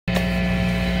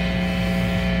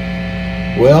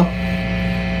Well,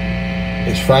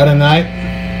 it's Friday night,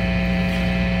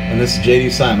 and this is JD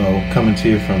Simo coming to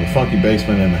you from the funky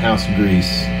basement in the House of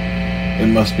Grease. It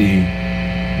must be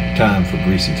time for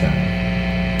Greasy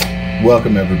time.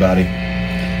 Welcome, everybody.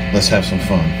 Let's have some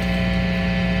fun.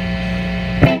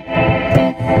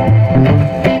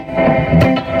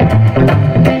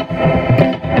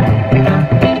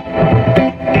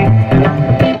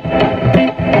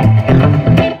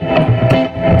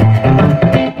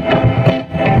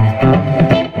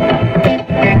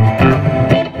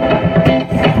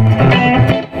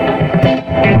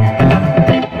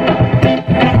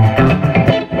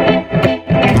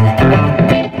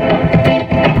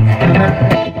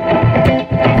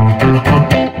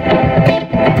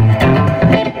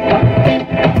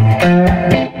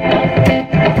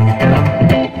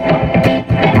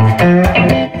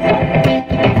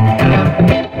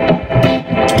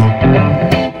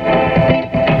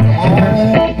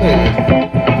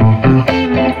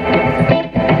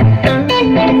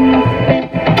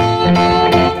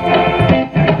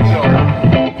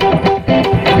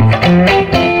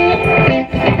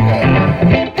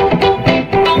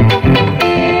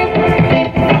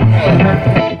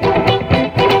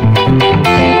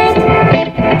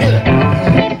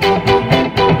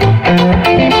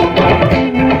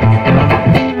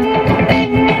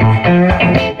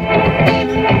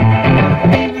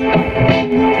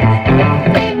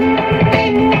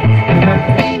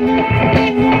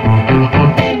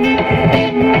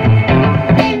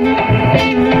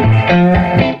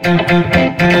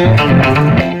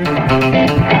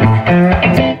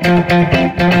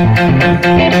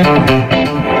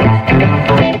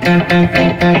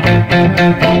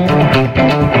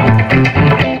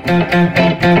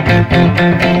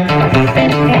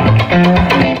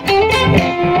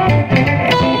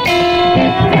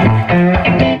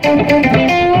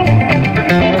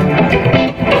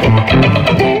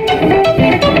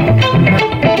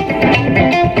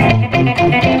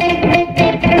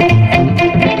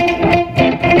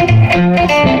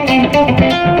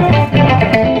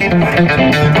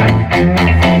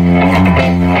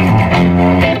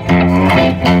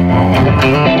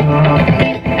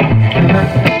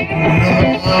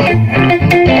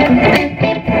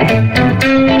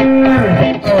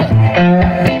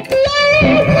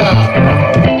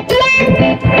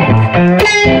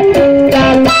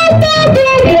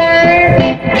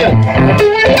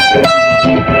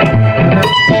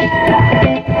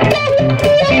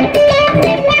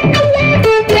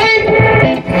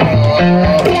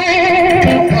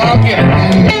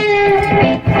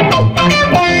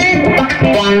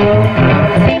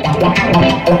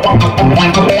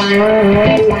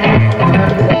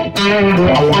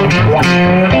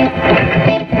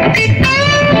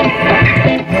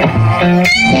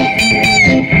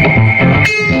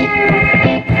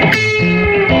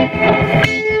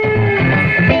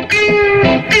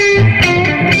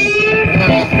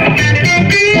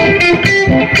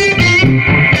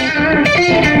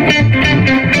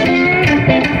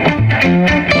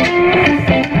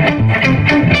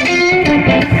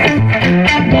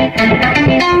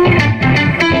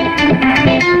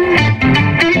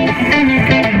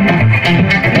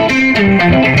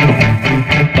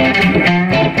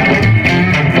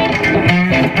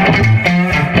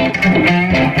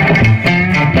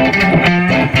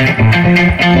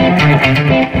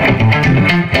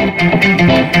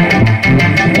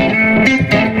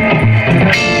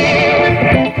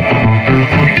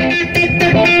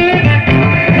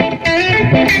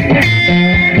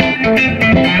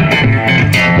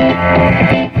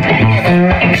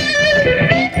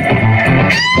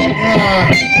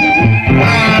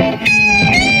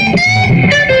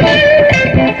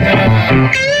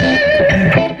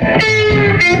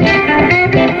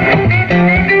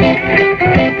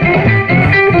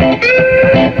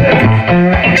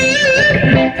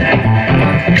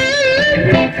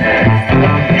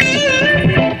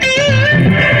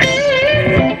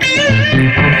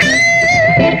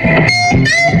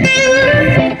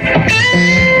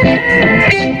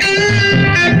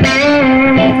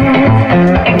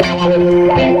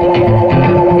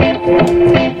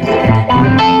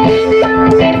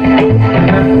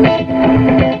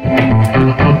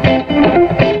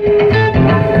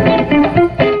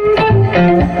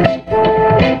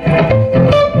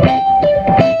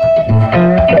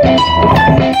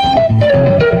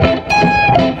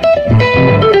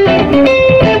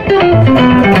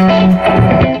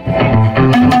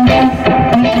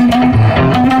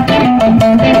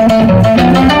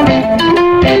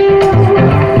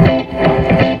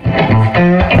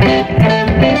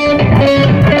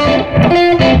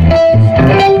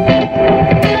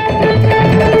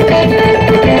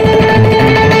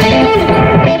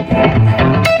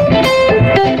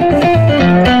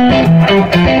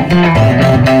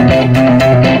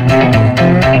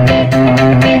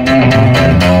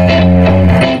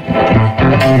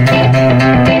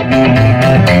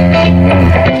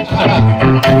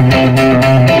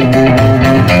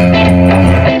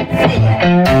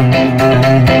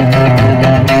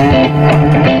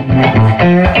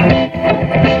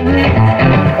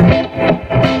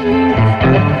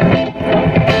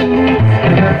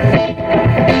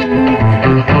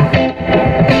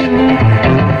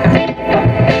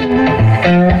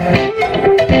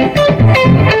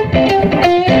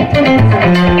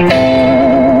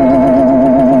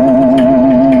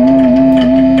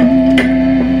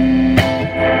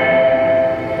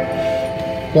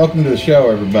 Welcome to the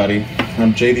show, everybody.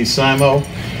 I'm JD Simo,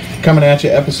 coming at you,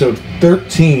 episode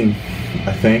 13,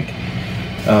 I think,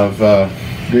 of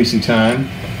Greasy Time,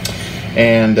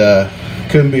 and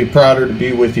couldn't be prouder to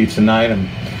be with you tonight. I'm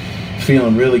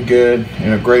feeling really good,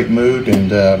 in a great mood, and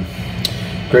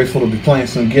grateful to be playing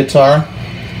some guitar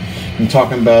and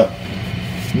talking about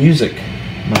music,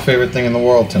 my favorite thing in the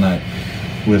world tonight,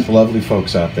 with lovely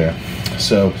folks out there.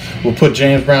 So we'll put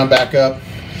James Brown back up.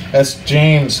 That's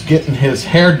James getting his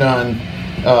hair done.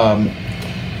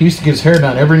 He used to get his hair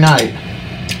done every night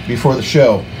before the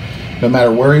show, no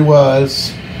matter where he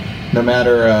was, no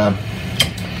matter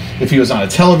if he was on a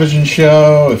television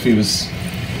show, if he was,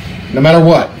 no matter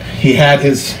what, he had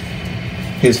his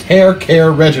hair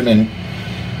care regimen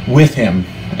with him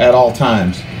at all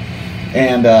times.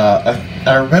 And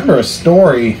I remember a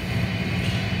story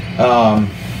that,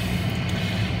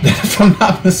 if I'm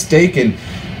not mistaken,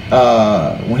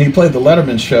 when he played the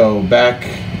Letterman show back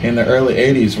in the early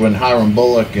 80s, when Hiram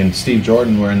Bullock and Steve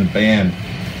Jordan were in the band,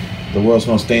 the world's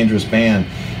most dangerous band,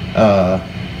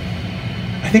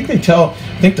 I think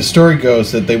the story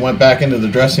goes that they went back into the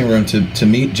dressing room to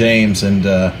meet James, and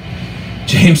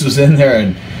James was in there,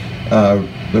 and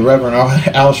the Reverend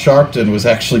Al Sharpton was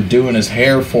actually doing his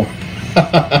hair for him.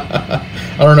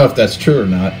 I don't know if that's true or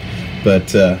not,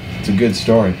 but it's a good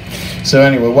story. So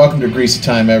anyway, welcome to Greasy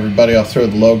Time, everybody. I'll throw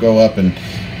the logo up, and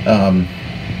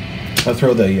I'll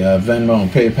throw the Venmo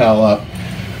and PayPal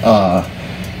up.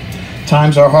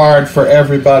 Times are hard for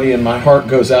everybody, and my heart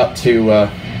goes out to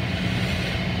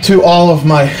all of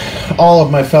my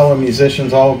fellow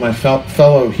musicians, all of my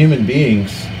fellow human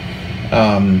beings,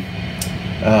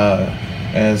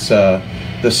 as the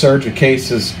surge of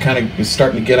cases is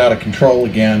starting to get out of control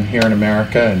again here in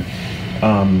America,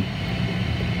 and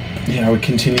it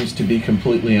continues to be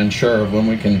completely unsure of when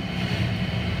we can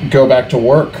go back to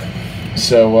work.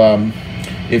 So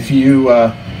if you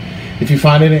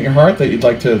find it in your heart that you'd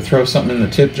like to throw something in the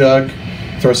tip jug,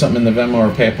 throw something in the Venmo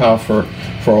or PayPal for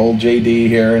old JD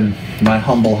here in my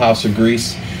humble house of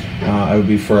grease, I would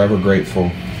be forever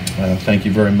grateful. Thank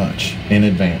you very much in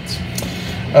advance.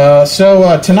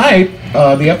 So tonight,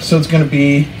 the episode's going to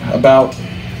be about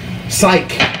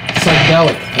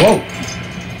Psychedelic. Whoa!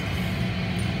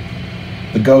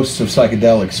 The ghosts of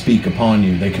Psychedelic speak upon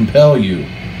you. They compel you.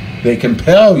 They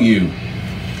compel you.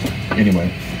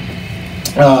 Anyway.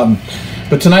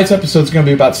 But tonight's episode is going to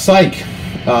be about Psych.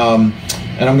 And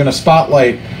I'm going to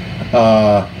spotlight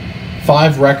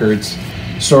 5 records,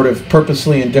 sort of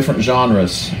purposely in different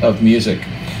genres of music,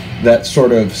 that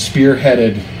sort of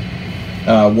spearheaded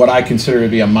what I consider to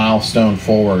be a milestone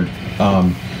forward,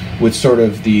 with sort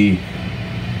of the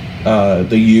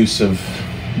use of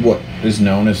what is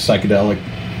known as psychedelic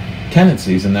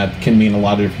tendencies, and that can mean a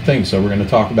lot of different things. So we're going to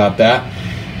talk about that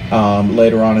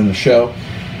later on in the show,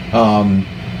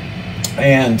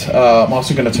 and I'm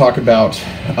also going to talk about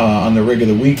on the rig of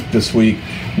the week this week,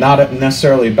 not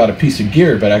necessarily about a piece of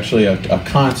gear, but actually a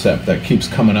concept that keeps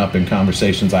coming up in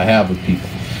conversations I have with people.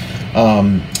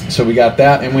 So we got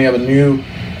that, and we have a new,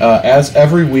 as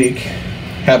every week,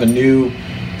 have a new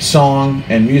song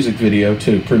and music video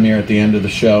to premiere at the end of the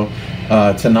show.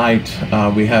 Tonight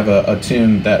we have a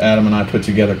tune that Adam and I put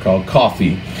together called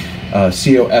Coffy,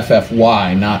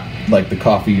 C-O-F-F-Y, not like the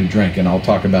coffee you drink, and I'll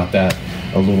talk about that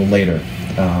a little later.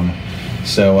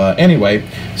 Anyway,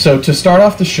 so to start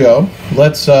off the show,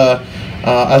 let's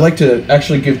I'd like to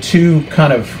actually give 2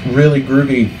 kind of really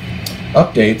groovy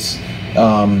updates.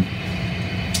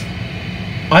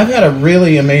 I've had a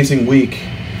really amazing week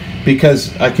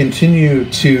because I continue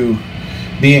to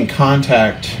be in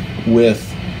contact with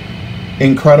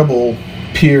incredible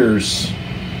peers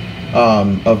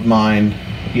of mine,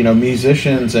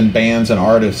 musicians and bands and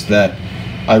artists that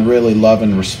I really love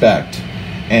and respect,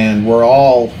 and we're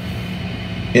all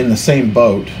in the same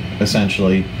boat,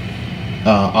 essentially,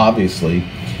 obviously,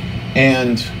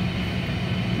 and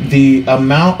the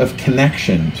amount of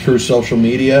connection through social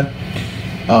media,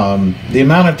 the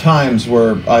amount of times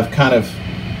where I've kind of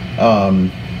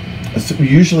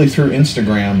usually through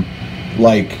Instagram,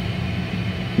 like,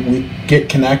 we get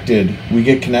connected,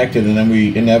 and then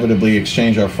we inevitably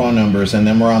exchange our phone numbers, and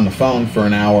then we're on the phone for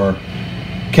an hour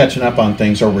catching up on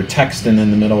things, or we're texting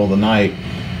in the middle of the night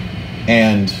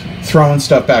and throwing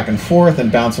stuff back and forth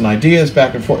and bouncing ideas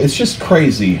back and forth. It's just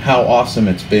crazy how awesome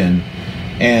it's been.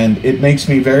 and it makes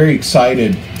me very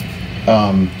excited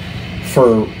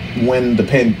for when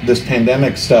this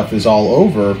pandemic stuff is all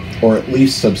over, or at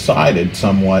least subsided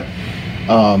somewhat.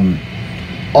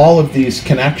 All of these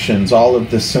connections, all of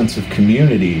this sense of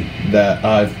community that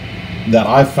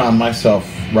I've found myself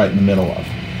right in the middle of.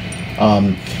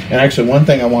 And actually, one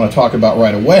thing I want to talk about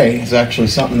right away is actually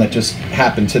something that just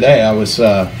happened today. I was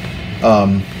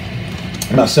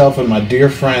myself and my dear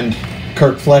friend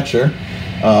Kurt Fletcher.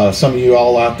 Some of you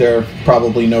all out there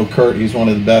probably know Kurt. He's one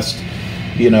of the best,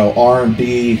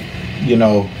 R&B,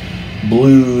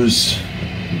 blues,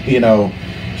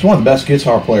 he's one of the best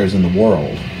guitar players in the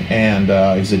world. And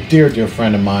he's a dear, dear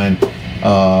friend of mine.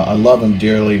 I love him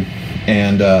dearly.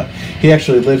 And he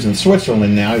actually lives in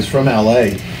Switzerland now. He's from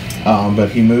LA, but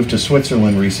he moved to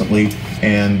Switzerland recently,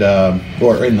 and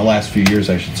or in the last few years,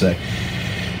 I should say.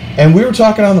 And we were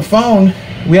talking on the phone.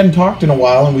 We hadn't talked in a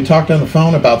while, and we talked on the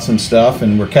phone about some stuff,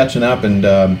 and we're catching up. And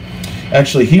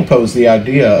actually, he posed the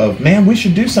idea of, man, we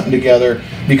should do something together,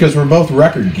 because we're both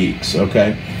record geeks,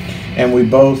 okay? And we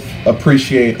both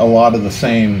appreciate a lot of the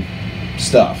same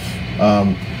stuff,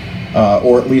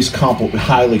 or at least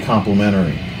highly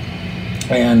complementary.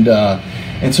 And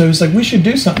so he's like, we should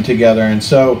do something together. And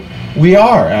so we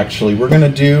are, actually. We're going to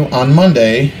do, on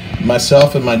Monday,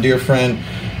 myself and my dear friend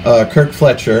Kirk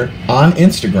Fletcher on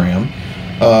Instagram,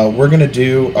 we're going to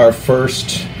do our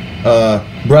first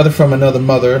Brother from Another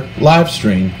Mother live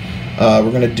stream.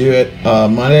 We're going to do it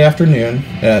Monday afternoon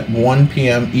at 1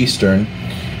 p.m. Eastern.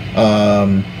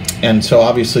 And so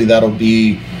obviously that'll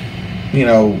be,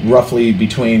 roughly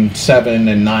between 7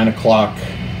 and 9 o'clock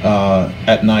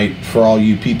at night for all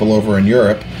you people over in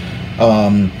Europe.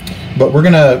 But we're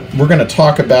gonna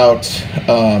talk about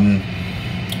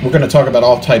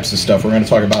all types of stuff. We're gonna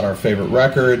talk about our favorite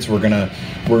records. We're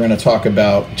gonna talk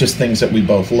about just things that we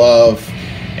both love,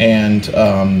 and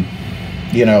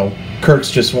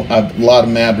Kirk's just a lot of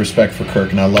mad respect for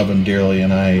Kirk, and I love him dearly,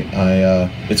 and I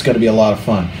it's going to be a lot of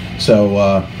fun.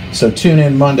 So tune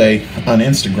in Monday on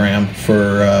Instagram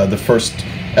for the first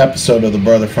episode of the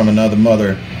Brother from Another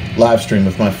Mother live stream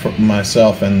with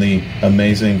myself and the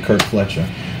amazing Kirk Fletcher,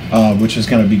 which is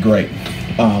going to be great.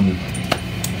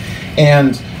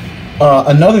 And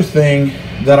another thing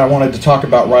that I wanted to talk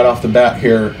about right off the bat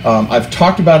here, I've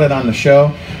talked about it on the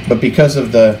show, but because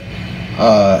of the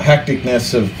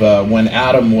hecticness of when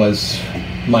Adam was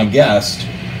my guest,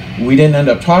 we didn't end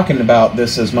up talking about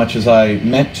this as much as I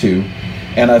meant to,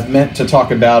 and I've meant to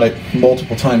talk about it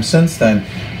multiple times since then.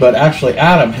 But actually,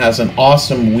 Adam has an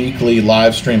awesome weekly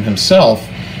live stream himself.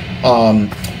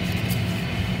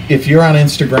 If you're on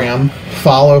Instagram,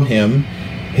 follow him.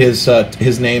 His tag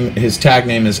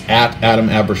name is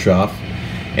 @AdamAbershoff,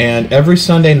 and every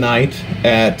Sunday night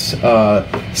at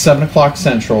 7 o'clock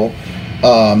Central,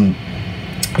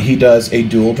 he does a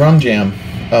dual drum jam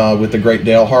with the great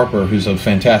Dale Harper, who's a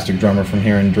fantastic drummer from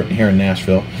here in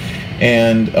Nashville.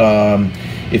 And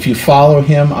if you follow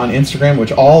him on Instagram,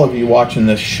 which all of you watching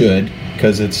this should,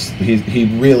 because he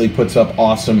really puts up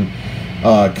awesome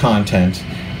content.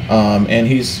 And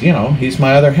he's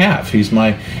my other half. He's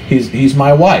my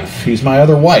wife. He's my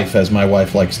other wife, as my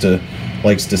wife likes to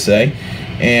say.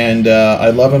 And I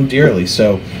love him dearly.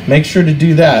 So make sure to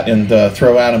do that and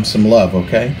throw Adam some love,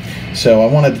 okay? So I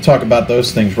wanted to talk about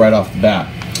those things right off the bat.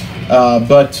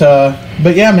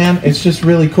 But yeah, man, it's just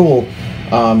really cool.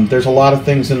 There's a lot of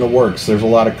things in the works. There's a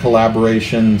lot of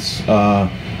collaborations,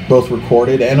 both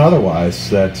recorded and otherwise,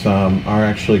 that are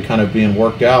actually kind of being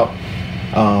worked out.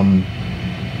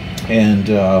 And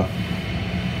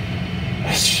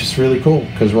it's just really cool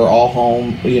because we're all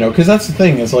home, because that's the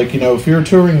thing is, like, if you're a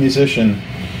touring musician,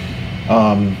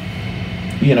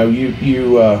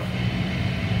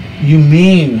 you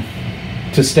mean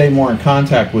to stay more in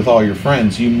contact with all your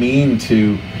friends. You mean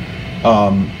to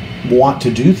want to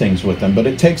do things with them, but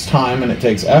it takes time and it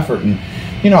takes effort. And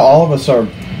all of us are,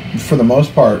 for the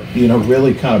most part,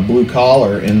 really kind of blue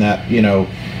collar in that,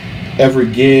 every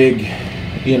gig,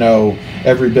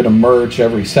 every bit of merch,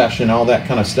 every session, all that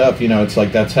kind of stuff, it's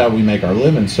like that's how we make our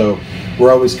living. So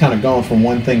we're always kind of going from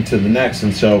one thing to the next.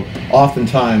 And so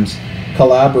oftentimes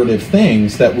collaborative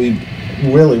things that we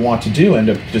really want to do end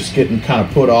up just getting kind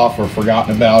of put off or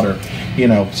forgotten about, or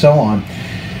so on.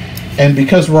 And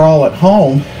because we're all at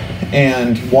home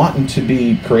and wanting to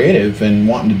be creative and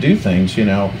wanting to do things,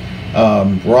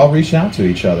 we're all reaching out to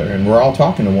each other, and we're all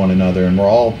talking to one another, and we're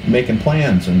all making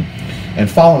plans and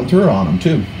following through on them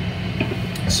too.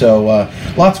 So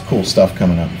lots of cool stuff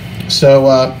coming up. So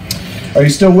are you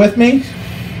still with me?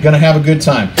 Gonna have a good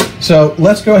time. So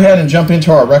let's go ahead and jump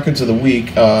into our records of the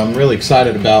week. I'm really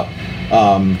excited about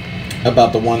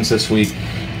the ones this week.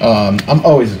 I'm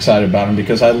always excited about them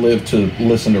because I live to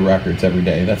listen to records every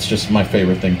day. That's just my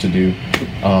favorite thing to do.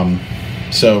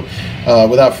 So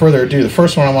without further ado, the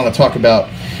first one I want to talk about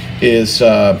is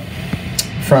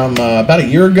from about a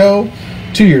year ago,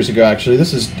 2 years ago actually.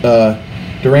 This is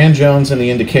Duran Jones and the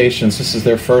Indications. This is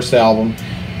their first album.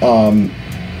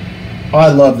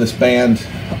 I love this band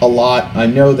a lot. I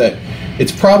know that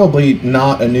it's probably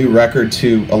not a new record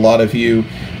to a lot of you.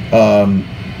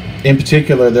 In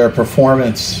particular, their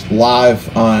performance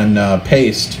live on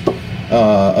Paste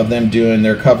of them doing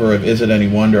their cover of Is It Any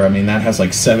Wonder? I mean, that has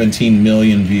like 17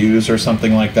 million views or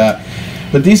something like that.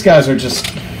 But these guys are the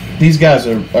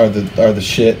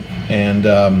shit. And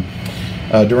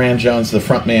Duran Jones, the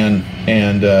frontman,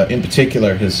 and in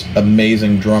particular his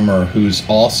amazing drummer, who's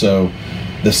also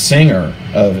the singer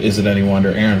of Is It Any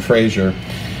Wonder, Aaron Frazier.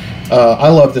 I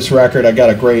love this record. I got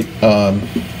a great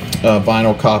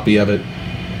vinyl copy of it,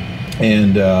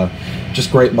 and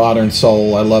just great modern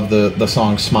soul. I love the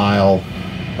song Smile.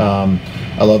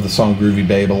 I love the song Groovy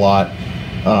Babe a lot.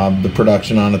 The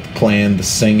production on it, the playing, the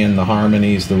singing, the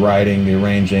harmonies, the writing, the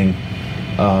arranging.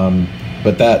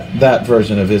 But that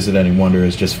version of Is It Any Wonder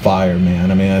is just fire, man.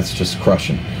 I mean, that's just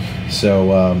crushing.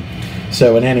 So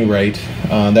at any rate,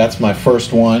 that's my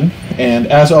first one. And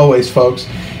as always, folks,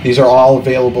 these are all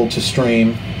available to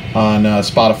stream on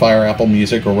Spotify or Apple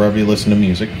Music or wherever you listen to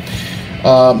music.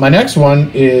 My next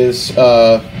one is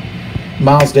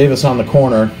Miles Davis on the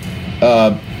Corner.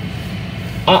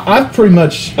 I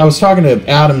was talking to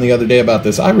Adam the other day about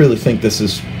this. I really think this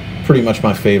is pretty much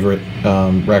my favorite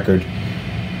record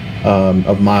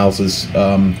of Miles's.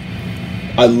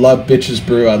 I love Bitches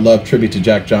Brew. I love Tribute to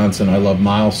Jack Johnson. I love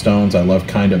Milestones. I love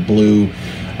Kinda Blue.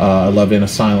 I love In a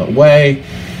Silent Way.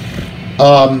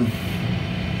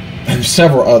 And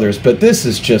several others, but this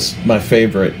is just my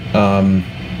favorite.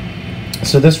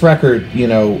 So this record,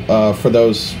 for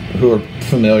those who are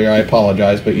familiar, I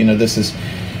apologize, but this is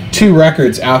 2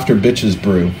 records after Bitches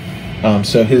Brew.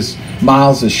 So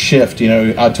Miles' shift,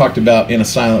 I talked about In a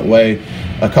Silent Way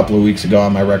a couple of weeks ago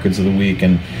on my Records of the Week,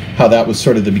 and how that was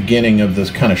sort of the beginning of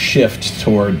this kind of shift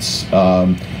towards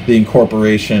the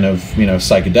incorporation of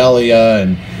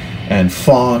psychedelia and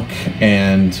funk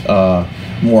and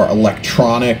more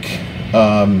electronic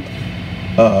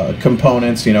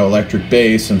components, electric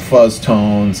bass and fuzz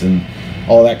tones and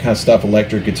all that kind of stuff,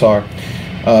 electric guitar.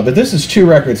 But this is 2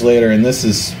 records later, and this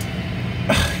is,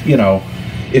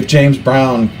 if James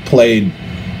Brown played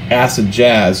acid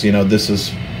jazz, this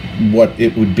is what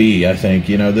it would be, I think.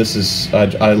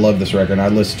 I love this record, and I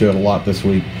listened to it a lot this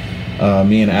week.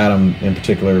 Me and Adam in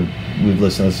particular, we've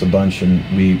listened to this a bunch, and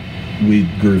we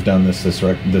grooved on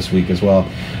this week as well.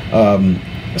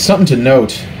 Something to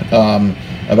note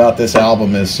about this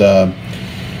album is,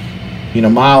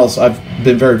 Miles, I've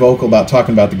been very vocal about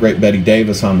talking about the great Betty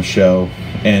Davis on the show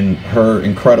and her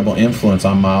incredible influence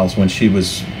on Miles when she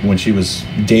was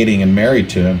dating and married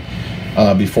to him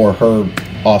before her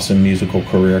awesome musical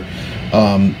career.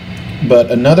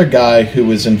 But another guy who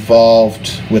was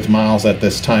involved with Miles at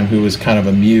this time, who was kind of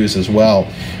a muse as well,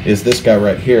 is this guy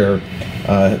right here.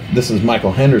 This is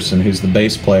Michael Henderson, who's the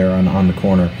bass player on the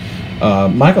Corner.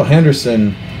 Michael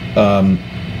Henderson,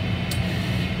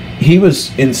 he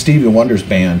was in Stevie Wonder's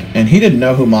band, and he didn't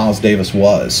know who Miles Davis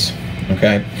was.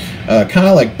 Okay, kind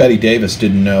of like Betty Davis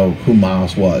didn't know who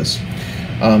Miles was.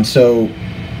 So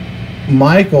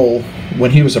Michael,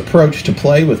 when he was approached to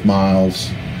play with Miles,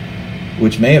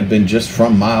 which may have been just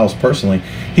from Miles personally,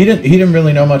 he didn't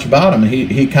really know much about him.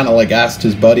 He kind of like asked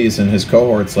his buddies and his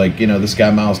cohorts, like, this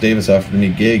guy Miles Davis offered me a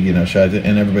gig, should I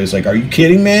and everybody's like, are you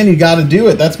kidding, man? You got to do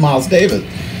it. That's Miles Davis.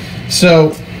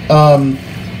 So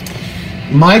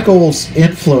Michael's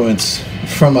influence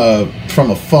from a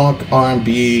funk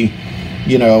R&B,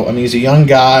 he's a young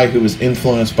guy who was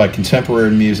influenced by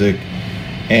contemporary music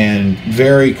and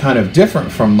very kind of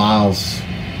different from Miles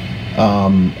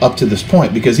up to this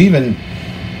point, because even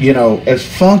as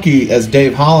funky as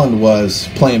Dave Holland was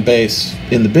playing bass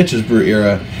in the Bitches Brew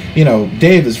era,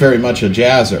 Dave is very much a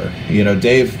jazzer.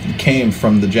 Dave came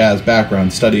from the jazz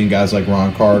background, studying guys like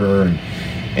Ron Carter, and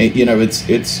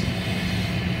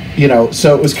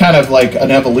so it was kind of like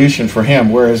an evolution for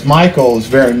him, whereas Michael is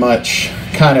very much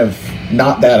kind of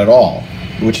not that at all,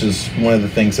 which is one of the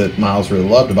things that Miles really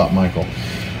loved about Michael.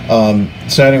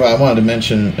 So anyway, I wanted to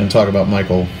mention and talk about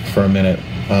Michael for a minute,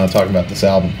 talking about this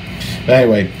album. But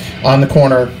anyway, On the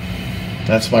Corner,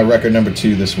 that's my record number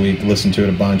 2 this week. Listened to it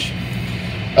a bunch.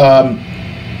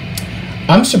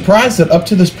 I'm surprised that up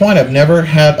to this point I've never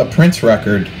had a Prince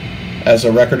record as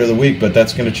a record of the week, but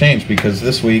that's going to change, because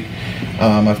this week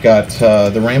I've got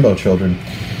The Rainbow Children.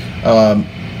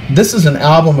 This is an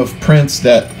album of Prince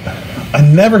that I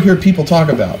never hear people talk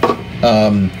about.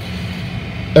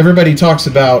 Everybody talks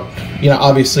about,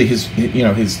 obviously his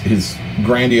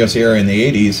grandiose era in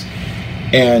the 80s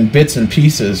and bits and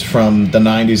pieces from the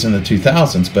 90s and the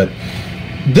 2000s, but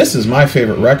this is my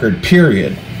favorite record,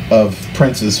 period, of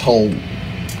Prince's whole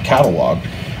catalog.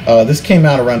 This came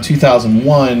out around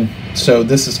 2001, so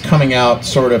this is coming out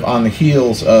sort of on the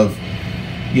heels of,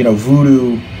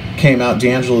 Voodoo came out,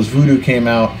 D'Angelo's Voodoo came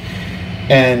out,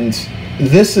 and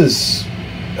this is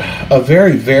a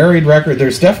very varied record.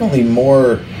 There's definitely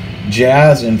more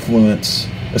jazz influence,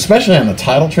 especially on the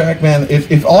title track, man.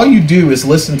 If all you do is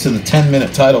listen to the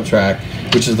 10-minute title track,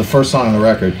 which is the first song on the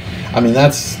record, I mean,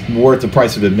 that's worth the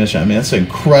price of admission. I mean, it's an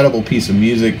incredible piece of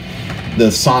music.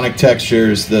 The sonic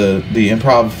textures, the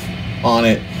improv on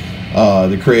it,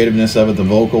 the creativeness of it, the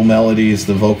vocal melodies,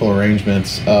 the vocal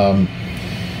arrangements,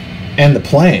 and the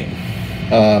playing.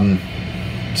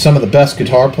 Some of the best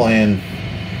guitar playing,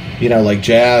 like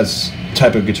jazz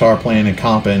type of guitar playing and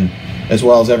comping, as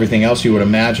well as everything else you would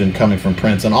imagine coming from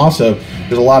Prince. And also,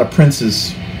 there's a lot of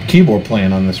Prince's keyboard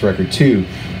playing on this record too,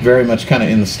 very much kind of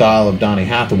in the style of Donny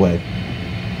Hathaway.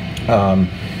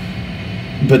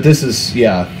 But this is,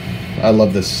 I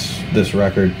love this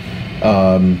record.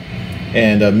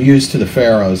 And Muse to the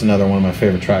Pharaoh is another one of my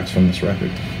favorite tracks from this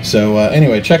record. So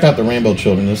anyway, check out the Rainbow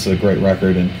Children. This is a great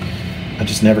record, and I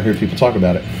just never hear people talk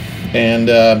about it. And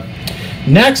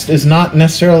next is not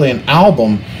necessarily an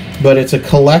album, but it's a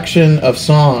collection of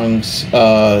songs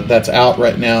that's out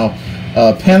right now.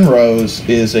 Penrose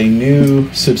is a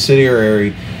new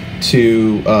subsidiary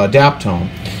to Daptone.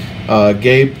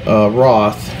 Gabe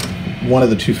Roth, one of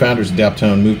the two founders of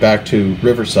Daptone, moved back to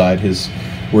Riverside,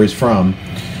 where he's from,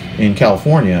 in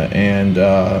California, and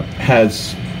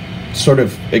has sort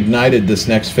of ignited this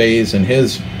next phase in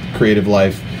his creative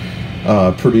life,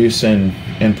 producing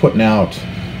and putting out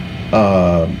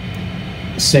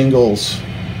singles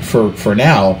for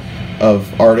now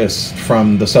of artists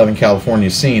from the Southern California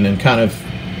scene, and kind of,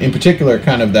 in particular,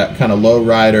 kind of that kind of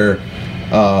lowrider,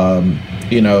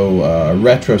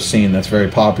 retro scene that's very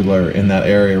popular in that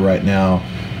area right now,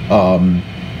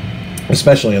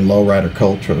 especially in lowrider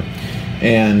culture.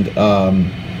 And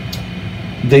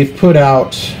they've put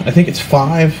out, I think it's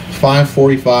five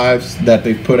 45s that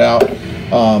they've put out.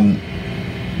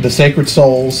 The Sacred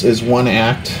Souls is one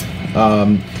act.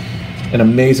 An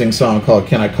amazing song called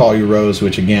Can I Call You Rose,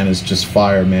 which again is just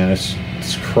fire, man.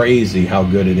 It's crazy how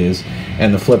good it is.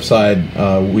 And the flip side,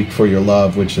 Weak for Your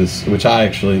Love, which I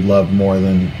actually love more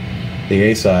than the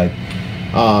A side.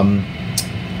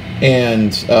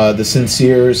 And The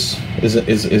Sinceres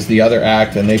is the other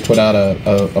act, and they put out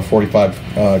a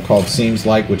 45 called Seems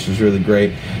Like, which is really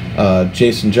great.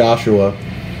 Jason Joshua,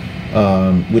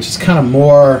 which is kind of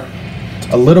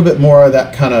a little bit more of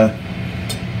that kind of,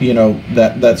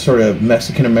 that sort of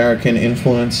Mexican-American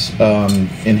influence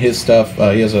in his stuff.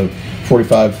 He has a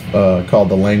 45 called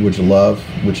The Language of Love,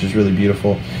 which is really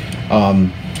beautiful.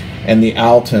 And the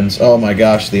Altons, oh my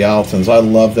gosh, the Altons, I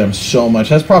love them so much.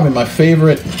 That's probably my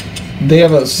favorite. They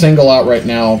have a single out right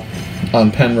now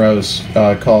on Penrose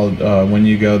called When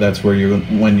You Go, That's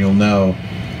When You'll Know.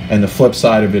 And the flip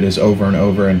side of it is Over and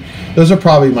Over. And those are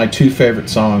probably my two favorite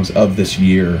songs of this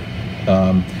year.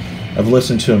 I've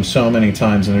listened to them so many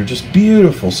times, and they're just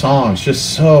beautiful songs,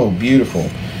 just so beautiful.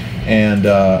 And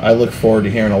I look forward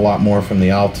to hearing a lot more from the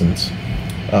Altons.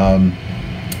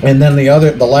 And then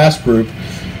the last group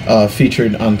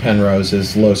featured on Penrose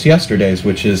is Los Yesterdays,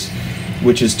 which is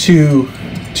two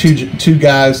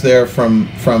guys there from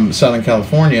Southern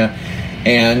California,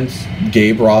 and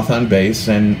Gabe Roth on bass,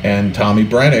 and Tommy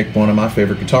Brennick, one of my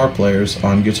favorite guitar players,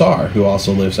 on guitar, who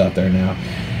also lives out there now.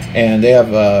 And they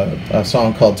have a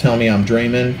song called Tell Me I'm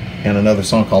Dreamin', and another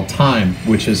song called Time,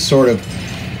 which is in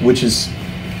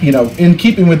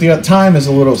keeping with the Time is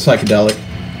a little psychedelic.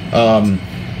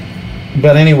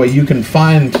 But anyway, you can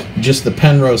find just the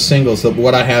Penrose singles,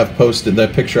 what I have posted,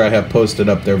 that picture I have posted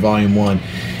up there, Volume 1.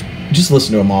 Just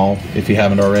listen to them all if you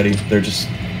haven't already. They're just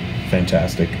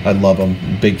fantastic. I love them.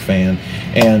 Big fan.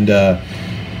 And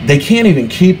they can't even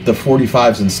keep the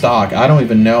 45s in stock. I don't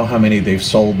even know how many they've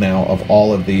sold now of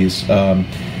all of these.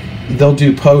 They'll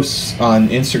do posts on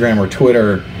Instagram or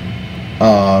Twitter,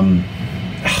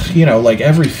 like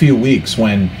every few weeks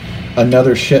when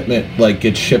another shipment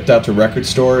gets shipped out to record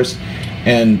stores,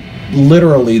 and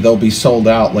literally they'll be sold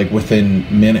out within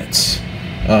minutes.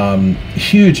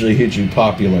 Hugely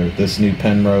popular, this new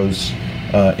Penrose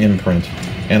imprint,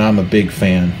 and I'm a big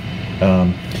fan.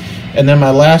 And then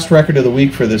my last record of the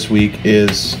week for this week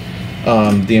is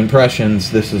The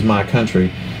Impressions, This Is My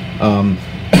Country.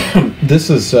 This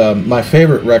is my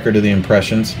favorite record of The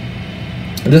Impressions.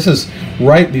 This is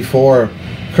right before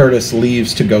Curtis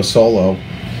leaves to go solo.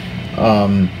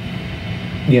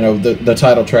 You know, the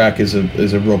title track is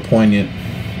a real poignant,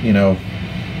 you know,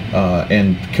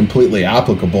 and completely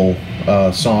applicable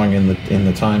song in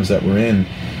the times that we're in.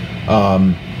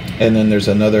 And then there's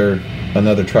another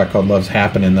track called Love's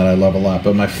Happening that I love a lot.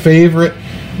 But my favorite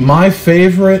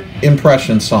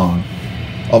impression song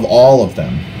of all of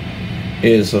them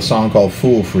is a song called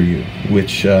Fool for You,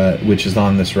 which is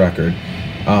on this record.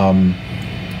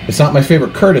 It's not my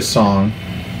favorite Curtis song,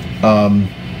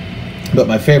 but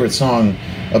my favorite song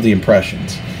of the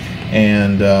Impressions.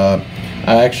 And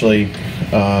I actually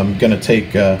gonna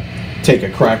take a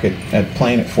crack at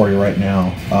playing it for you right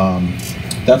now.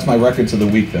 That's my records of the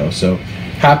week, though. So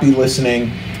happy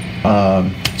listening.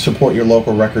 Support your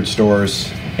local record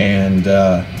stores, and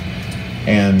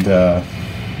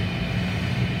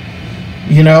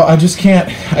you know, I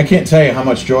can't tell you how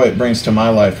much joy it brings to my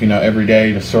life, you know, every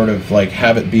day, to sort of like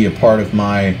have it be a part of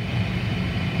my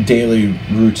daily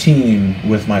routine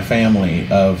with my family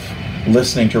of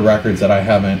listening to records that I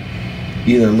haven't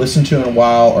either listened to in a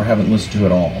while or haven't listened to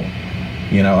at all.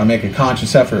 You know, I make a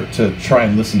conscious effort to try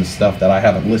and listen to stuff that I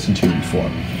haven't listened to before,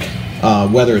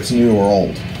 whether it's new or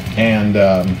old. And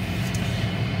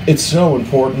it's so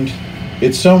important.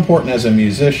 It's so important as a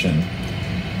musician,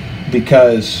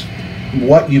 because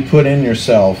what you put in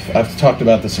yourself, I've talked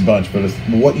about this a bunch, but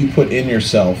what you put in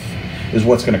yourself is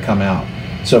what's going to come out.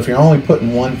 So if you're only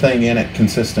putting one thing in it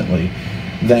consistently,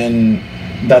 then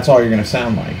that's all you're going to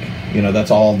sound like. You know,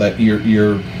 that's all that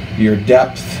your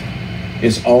depth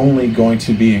is only going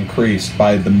to be increased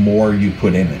by the more you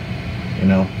put in it, you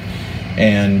know.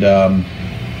 And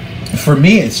for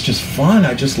me, it's just fun.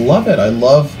 I just love it. I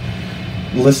love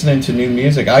listening to new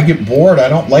music. I get bored. I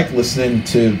don't like listening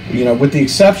to, you know, with the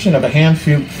exception of a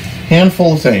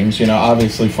handful of things, you know,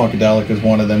 obviously Funkadelic is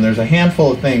one of them. There's a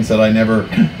handful of things that I never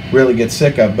really get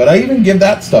sick of, but I even give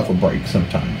that stuff a break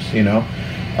sometimes, you know.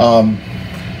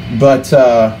 But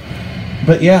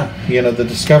yeah, you know, the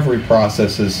discovery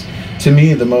process is, to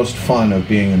me, the most fun of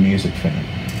being a music fan.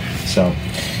 So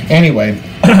anyway,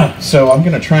 so I'm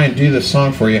going to try and do this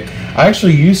song for you. I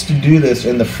actually used to do this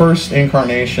in the first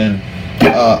incarnation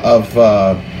of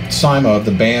Simo, of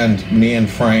the band. Me and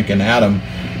Frank and Adam,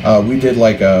 we did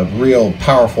like a real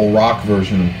powerful rock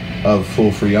version of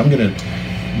Fool for You. I'm going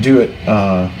to do it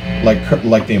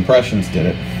like the Impressions did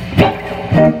it.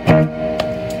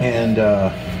 And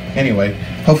anyway,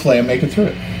 hopefully I make it through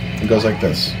it. It goes like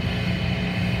this.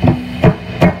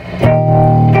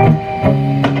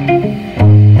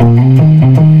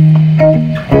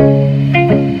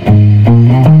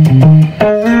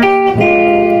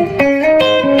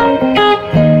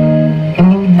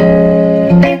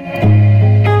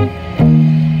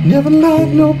 Never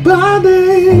liked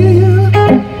nobody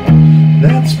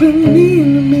that's been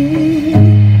mean to me.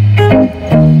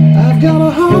 I've got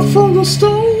a heart full of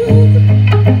stone,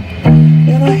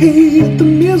 and I hate the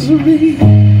misery.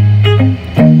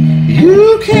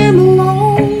 You came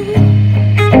along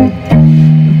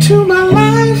to my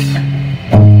life,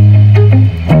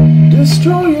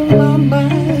 destroying my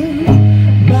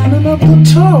mind, lining up the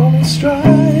tallest strife.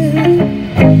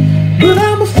 But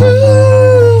I'm a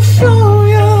fool for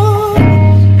you.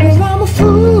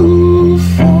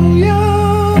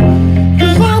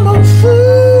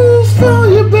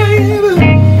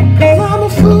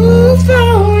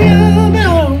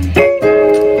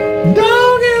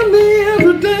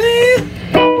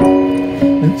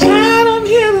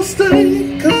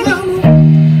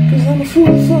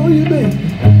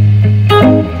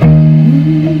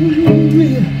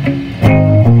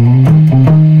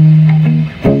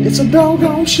 It's a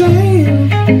doggone shame,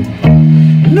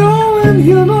 knowing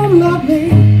you don't love me.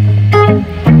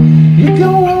 You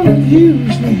go on and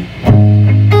use me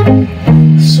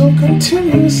so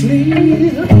continuously.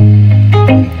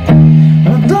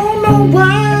 I don't know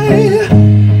why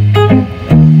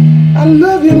I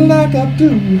love you like I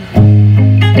do.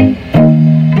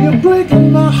 You're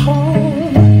breaking my heart,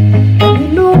 and you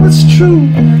know it's true.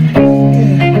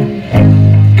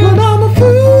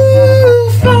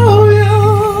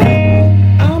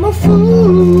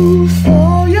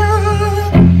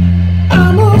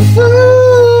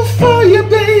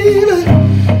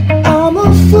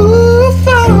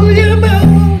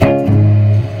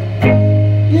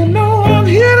 You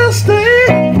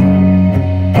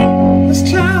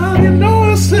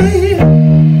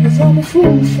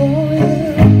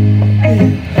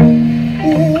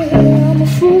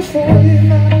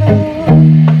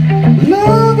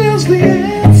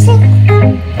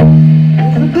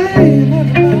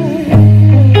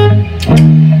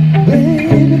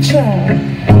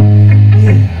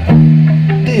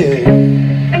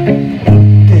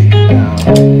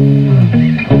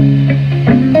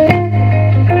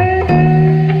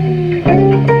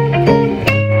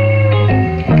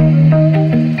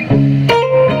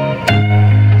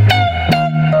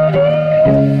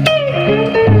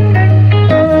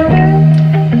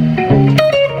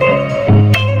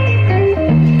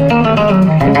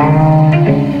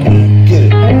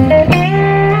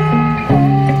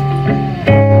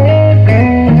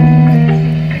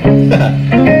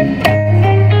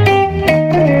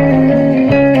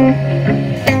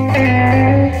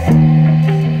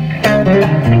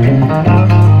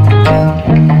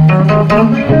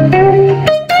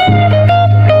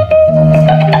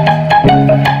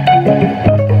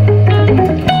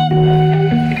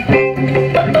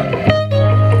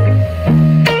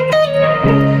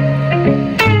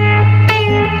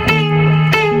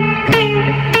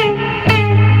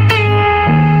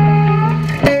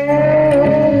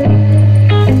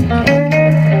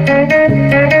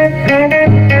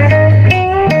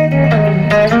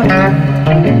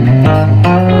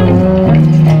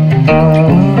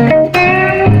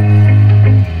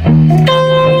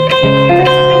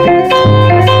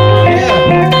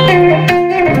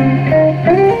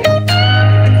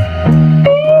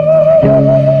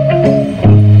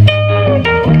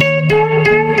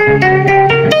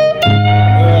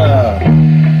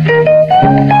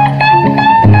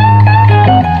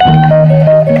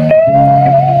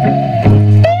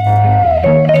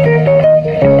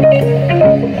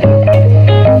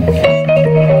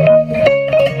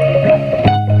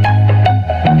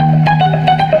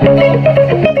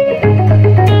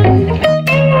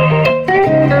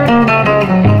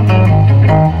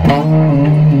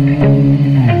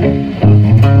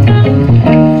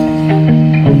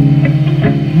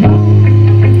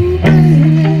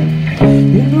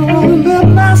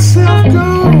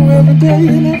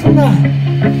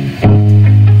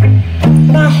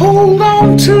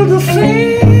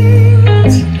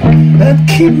things that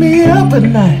keep me up at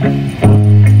night.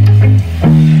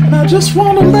 And I just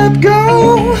want to let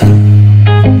go.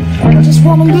 I just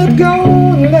want to let go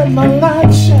and let my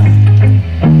light shine.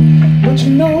 But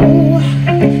you know,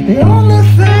 the only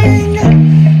thing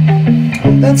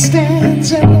that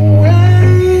stands in the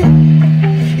way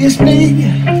is me,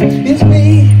 is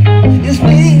me, is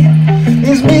me,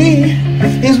 is me,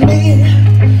 is me.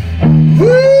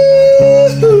 Ooh,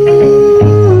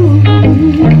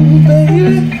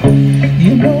 baby,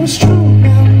 you know it's true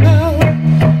now.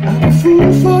 I'm a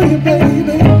fool for you,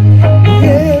 baby.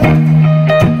 Yeah.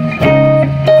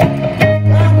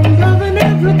 I'm loving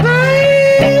every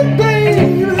day,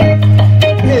 baby.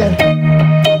 Yeah.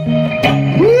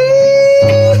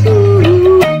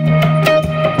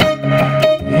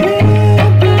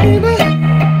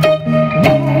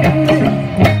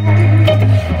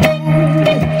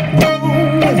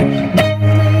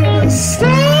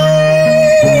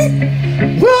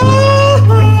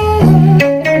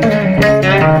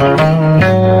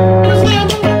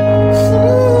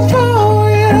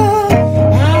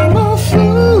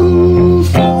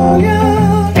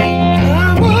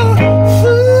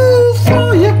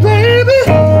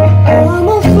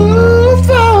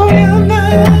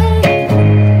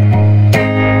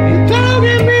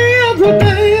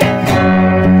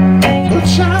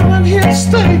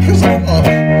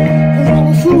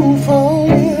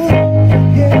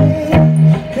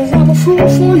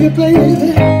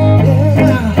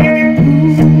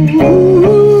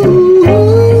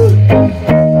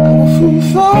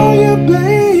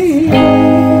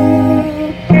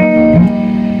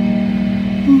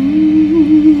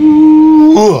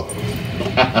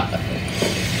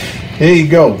 There you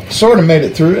go. Sort of made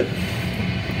it through it.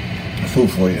 A fool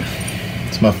for you.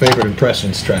 It's my favorite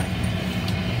Impressions track.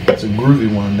 It's a groovy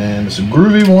one, man. It's a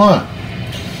groovy one.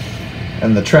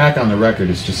 And the track on the record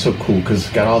is just so cool because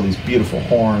it's got all these beautiful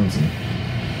horns and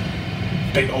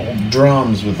big old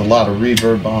drums with a lot of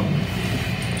reverb on them.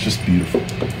 It's just beautiful.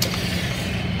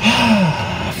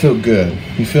 I feel good.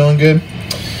 You feeling good?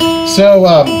 So,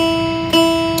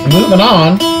 moving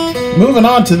on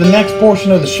to the next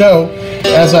portion of the show.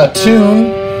 As I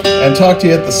tune and talk to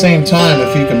you at the same time,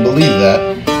 if you can believe that.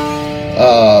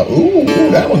 Ooh,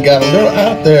 that one got a little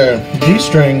out there.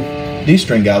 D-string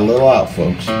got a little out,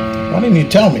 folks. Why didn't you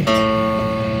tell me?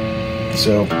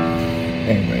 So,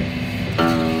 anyway.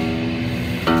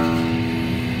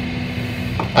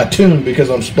 I tuned because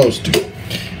I'm supposed to.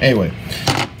 Anyway.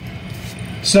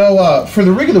 So, for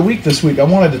the rig of the week this week, I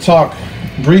wanted to talk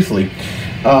briefly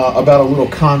about a little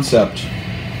concept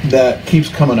that keeps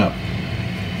coming up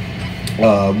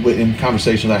in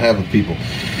conversations I have with people.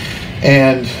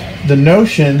 And the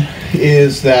notion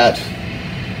is that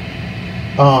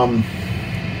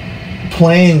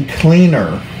playing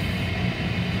cleaner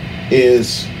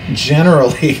is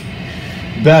generally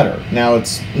better. Now,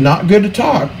 it's not good to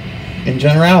talk in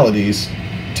generalities,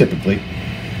 typically,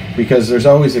 because there's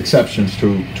always exceptions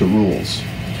to rules,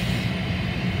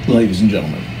 ladies and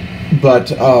gentlemen.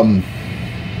 But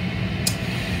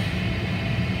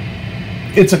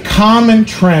it's a common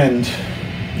trend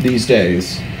these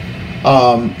days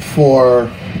for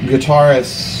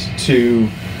guitarists to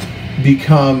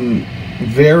become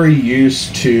very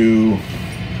used to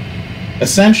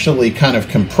essentially kind of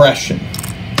compression,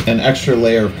 an extra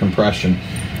layer of compression,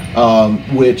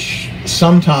 which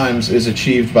sometimes is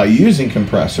achieved by using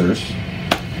compressors,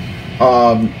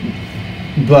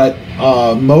 but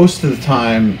most of the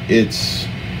time it's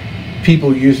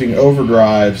people using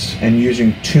overdrives and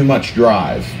using too much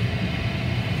drive,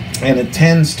 and it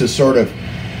tends to sort of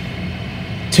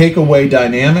take away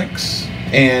dynamics,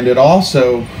 and it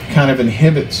also kind of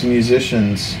inhibits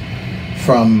musicians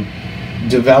from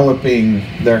developing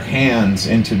their hands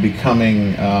into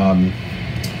becoming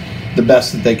the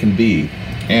best that they can be.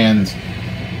 And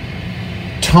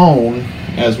tone,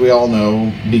 as we all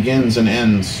know, begins and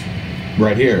ends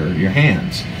right here, your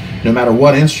hands, no matter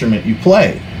what instrument you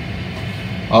play.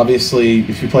 Obviously,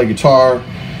 if you play guitar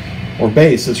or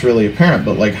bass, it's really apparent,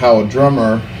 but like how a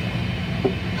drummer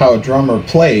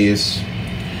plays,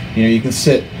 you know, you can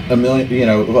sit a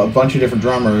bunch of different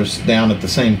drummers down at the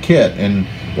same kit, and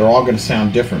they're all going to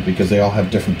sound different because they all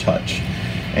have different touch.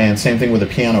 And same thing with a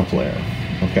piano player,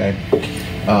 okay?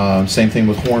 Same thing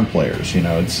with horn players, you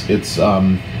know,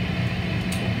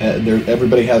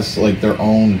 everybody has like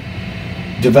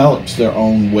develops their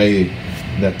own way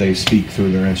that they speak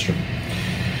through their instrument.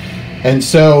 And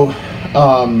so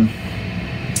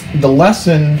the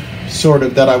lesson sort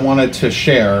of that I wanted to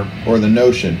share, or the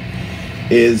notion,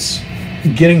 is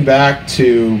getting back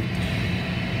to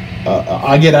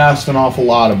I get asked an awful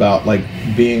lot about like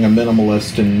being a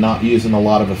minimalist and not using a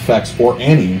lot of effects or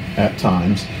any at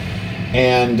times,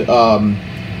 and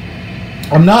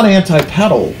I'm not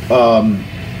anti-pedal.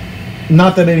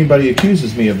 Not that anybody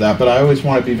accuses me of that, but I always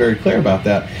want to be very clear about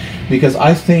that, because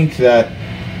I think that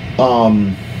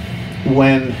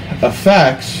when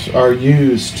effects are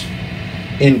used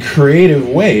in creative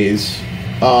ways,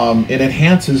 it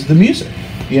enhances the music,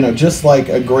 you know, just like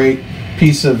a great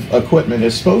piece of equipment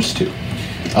is supposed to.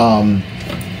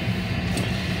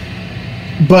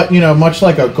 But you know, much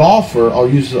like a golfer, I'll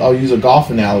use a golf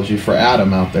analogy for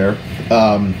Adam out there.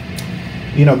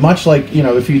 You know, much like, you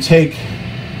know, if you take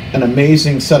an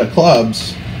amazing set of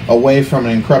clubs away from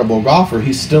an incredible golfer,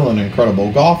 he's still an incredible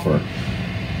golfer.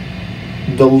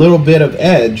 The little bit of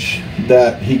edge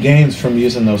that he gains from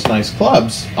using those nice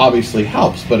clubs obviously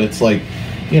helps, but it's like,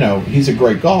 you know, he's a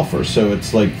great golfer, so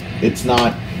it's like, it's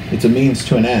a means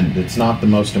to an end. It's not the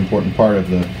most important part of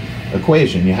the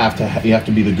equation. You have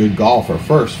to be the good golfer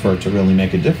first for it to really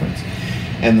make a difference.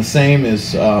 And the same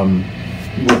is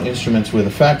with instruments with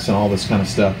effects and all this kind of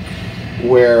stuff,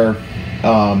 where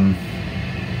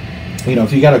you know,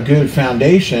 if you got a good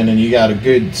foundation and you got a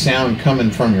good sound coming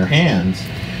from your hands,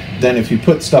 then if you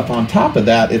put stuff on top of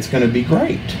that, it's going to be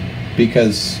great.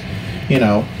 Because, you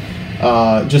know,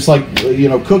 just like, you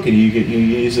know, cooking, you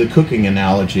use a cooking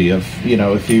analogy of, you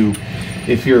know, if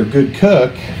you're a good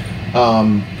cook,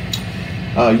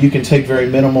 you can take very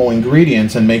minimal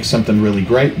ingredients and make something really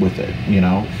great with it, you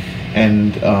know.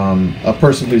 And a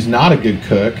person who's not a good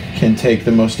cook can take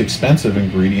the most expensive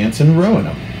ingredients and ruin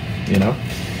them, you know.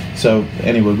 So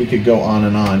anyway, we could go on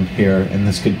and on here, and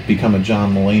this could become a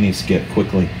John Mulaney skit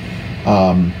quickly.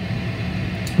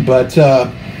 But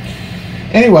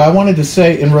anyway, I wanted to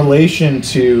say, in relation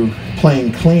to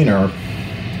playing cleaner,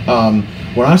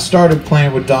 when I started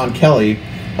playing with Don Kelly,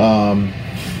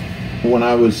 when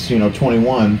I was, you know,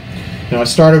 21, you know, I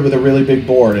started with a really big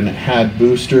board, and it had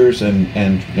boosters and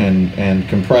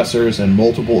compressors and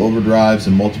multiple overdrives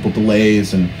and multiple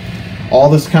delays and all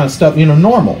this kind of stuff, you know,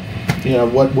 normal. You know,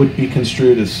 what would be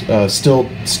construed as still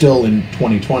in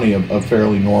 2020 a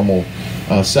fairly normal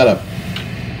setup.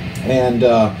 And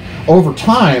over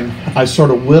time, I sort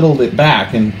of whittled it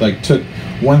back and like took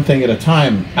one thing at a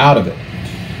time out of it.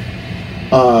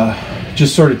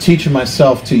 Just sort of teaching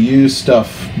myself to use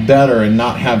stuff better and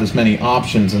not have as many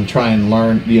options, and try and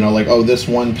learn, you know, like, oh, this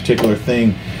one particular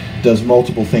thing does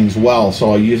multiple things well,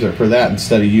 so I'll use it for that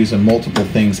instead of using multiple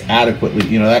things adequately,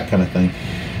 you know, that kind of thing.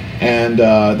 And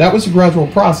that was a gradual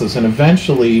process, and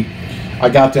eventually I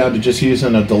got down to just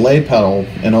using a delay pedal,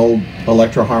 an old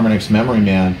Electro Harmonix Memory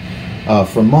Man,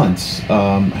 for months.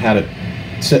 Had it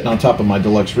sitting on top of my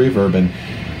deluxe reverb, and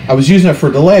I was using it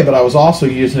for delay, but I was also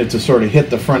using it to sort of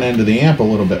hit the front end of the amp a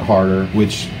little bit harder,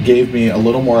 which gave me a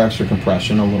little more extra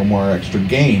compression, a little more extra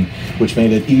gain, which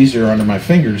made it easier under my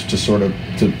fingers to sort of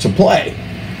to play.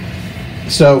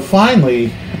 So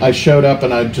finally, I showed up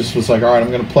and I just was like, all right, I'm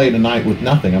going to play tonight with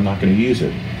nothing. I'm not going to use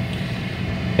it.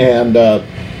 And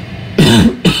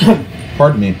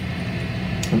pardon me.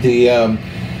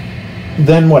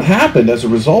 Then what happened as a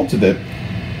result of it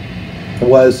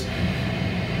was,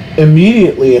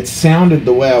 immediately it sounded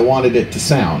the way I wanted it to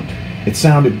sound. It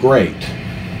sounded great,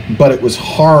 but it was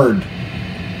hard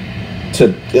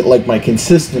to, like, my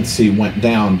consistency went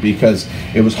down because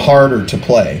it was harder to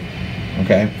play,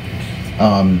 okay?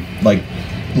 Like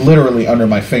literally under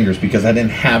my fingers, because I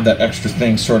didn't have that extra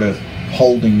thing sort of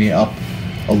holding me up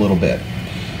a little bit.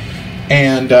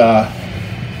 And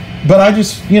but I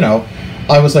just, you know,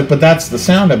 I was like, but that's the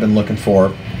sound I've been looking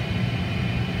for.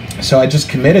 So I just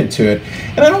committed to it,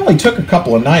 and it only took a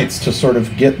couple of nights to sort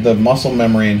of get the muscle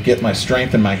memory and get my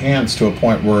strength in my hands to a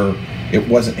point where it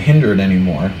wasn't hindered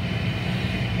anymore.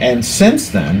 And since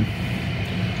then,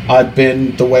 I've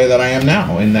been the way that I am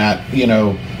now, in that, you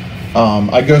know,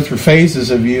 I go through phases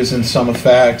of using some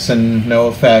effects and no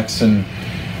effects, and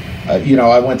you know,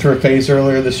 I went through a phase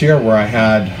earlier this year where I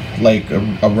had like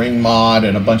a ring mod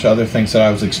and a bunch of other things that I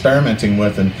was experimenting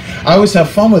with, and I always have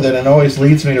fun with it, and it always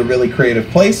leads me to really creative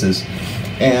places,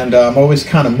 and I'm always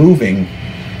kind of moving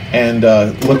and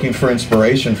looking for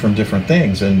inspiration from different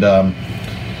things. And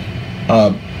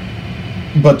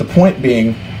but the point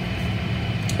being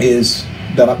is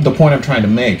that the point I'm trying to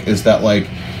make is that, like,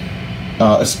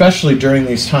 especially during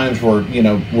these times where, you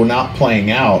know, we're not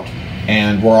playing out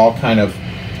and we're all kind of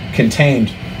contained,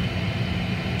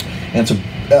 and it's an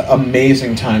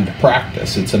amazing time to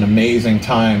practice. It's an amazing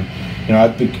time, you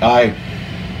know.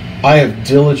 I have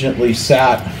diligently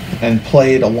sat and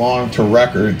played along to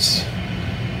records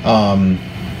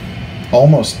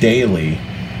almost daily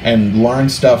and learn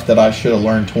stuff that I should have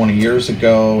learned 20 years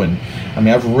ago. And I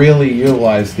mean, I've really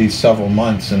utilized these several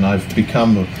months, and I've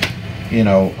become, you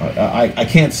know, I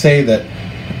can't say that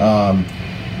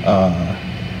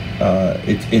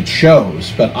it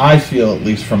shows, but I feel, at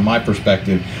least from my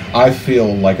perspective, I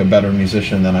feel like a better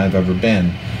musician than I've ever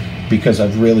been, because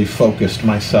I've really focused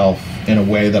myself in a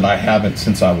way that I haven't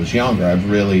since I was younger. I've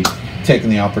really taken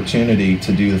the opportunity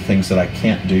to do the things that I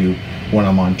can't do when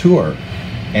I'm on tour,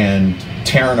 and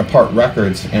tearing apart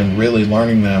records and really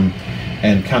learning them,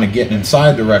 and kind of getting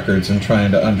inside the records and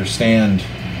trying to understand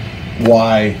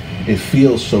why it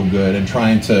feels so good, and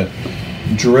trying to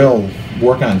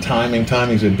work on timing.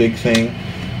 Timing's a big thing.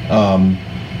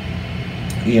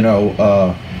 You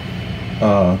know,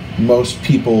 most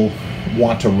people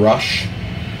want to rush,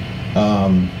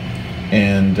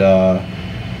 and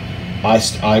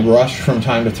I rush from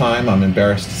time to time, I'm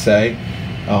embarrassed to say.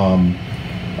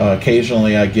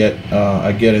 Occasionally I get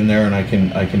in there, and I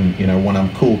can, you know, when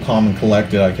I'm cool, calm, and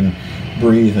collected, I can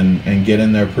breathe and get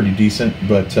in there pretty decent.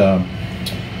 But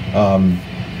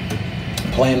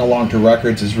playing along to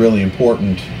records is really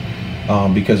important,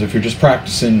 because if you're just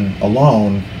practicing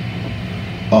alone,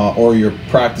 or you're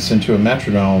practicing to a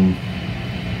metronome,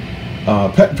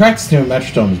 practicing to a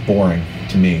metronome is boring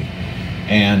to me.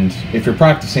 And if you're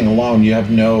practicing alone, you have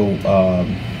no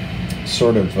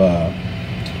sort of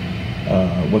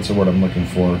what's the word I'm looking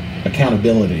for?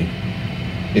 Accountability.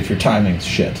 If your timing's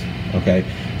shit, okay?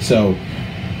 So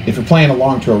if you're playing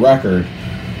along to a record,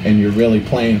 and you're really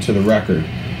playing to the record,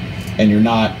 and you're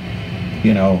not,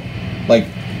 you know, like,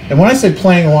 and when I say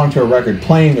playing along to a record,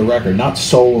 playing the record, not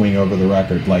soloing over the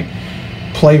record, like,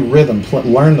 play rhythm,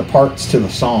 learn the parts to the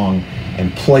song,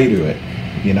 and play to it,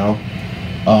 you know?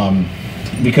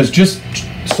 Because just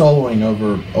soloing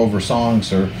over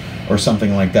songs or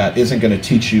something like that isn't going to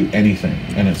teach you anything,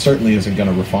 and it certainly isn't going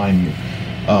to refine you.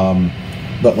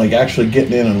 But like actually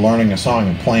getting in and learning a song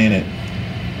and playing it,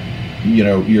 you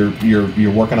know,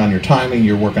 you're working on your timing,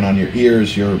 you're working on your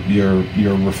ears, you're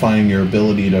refining your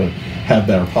ability to have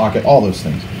better pocket, all those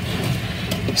things.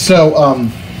 So,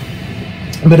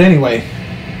 but anyway,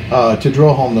 to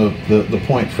drill home the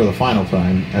point for the final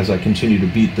time, as I continue to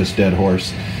beat this dead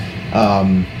horse.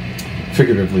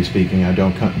 Figuratively speaking, I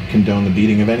don't condone the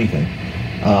beating of anything.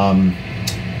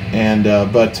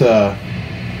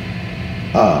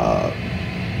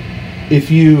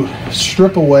 If you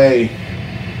strip away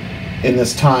in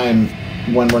this time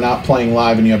when we're not playing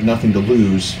live and you have nothing to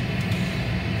lose,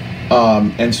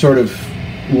 and sort of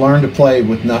learn to play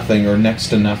with nothing or next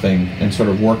to nothing, and sort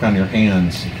of work on your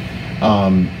hands,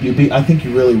 I think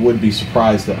you really would be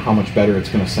surprised at how much better it's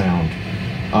going to sound.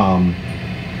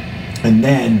 And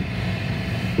then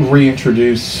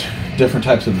reintroduce different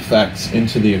types of effects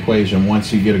into the equation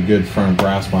once you get a good firm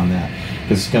grasp on that,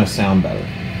 because it's going to sound better.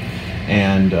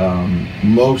 And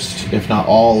most, if not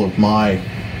all, of my,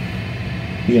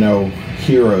 you know,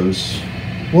 heroes,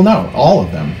 well, no, all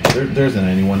of them. There isn't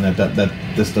anyone that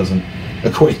this doesn't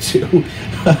equate to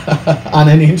on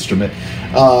any instrument.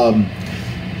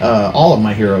 All of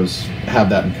my heroes have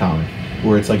that in common,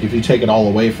 where it's like if you take it all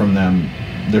away from them,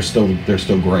 they're still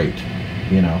great,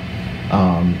 you know.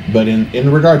 But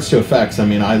in regards to effects, I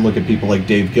mean, I look at people like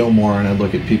Dave Gilmour, and I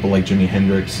look at people like Jimi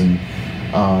Hendrix, and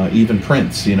even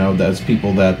Prince, you know. That's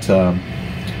people that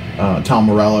Tom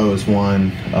Morello is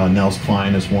one, Nels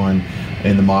Cline is one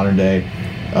in the modern day.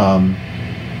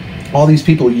 All these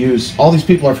people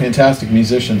are fantastic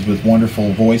musicians with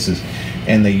wonderful voices,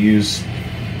 and they use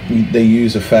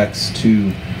effects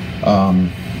to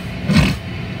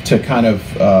kind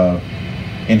of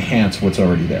enhance what's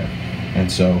already there. And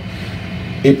so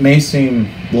it may seem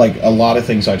like a lot of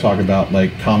things I talk about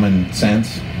like common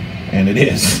sense, and it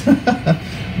is.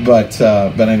 but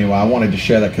anyway, I wanted to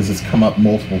share that because it's come up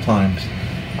multiple times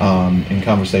in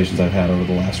conversations I've had over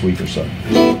the last week or so.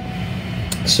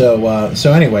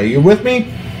 So anyway, you with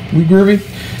me? We groovy?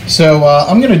 So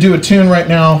I'm going to do a tune right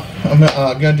now. I'm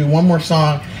going to do one more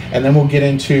song, and then we'll get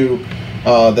into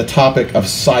the topic of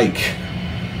Psych.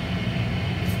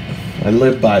 I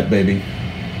live by it, baby.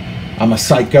 I'm a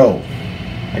psycho.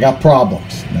 I got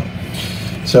problems. No.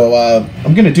 So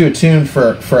I'm going to do a tune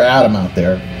for Adam out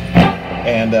there.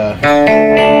 And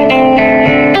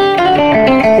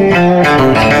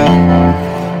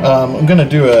I'm going to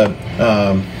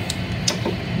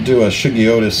do a Shuggy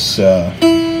Otis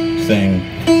thing.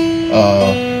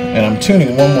 And I'm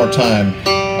tuning one more time.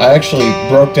 I actually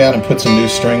broke down and put some new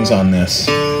strings on this,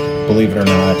 believe it or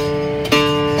not.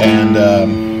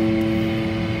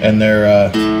 And they're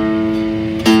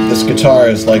this guitar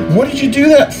is like, what did you do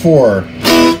that for?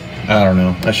 I don't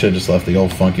know. I should have just left the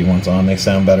old funky ones on. They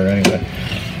sound better anyway.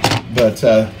 But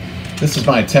this is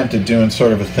my attempt at doing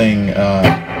sort of a thing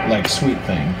like Sweet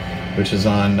Thing, which is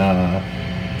on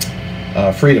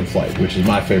Freedom Flight, which is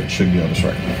my favorite Sugar Gildas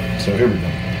record. So here we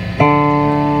go.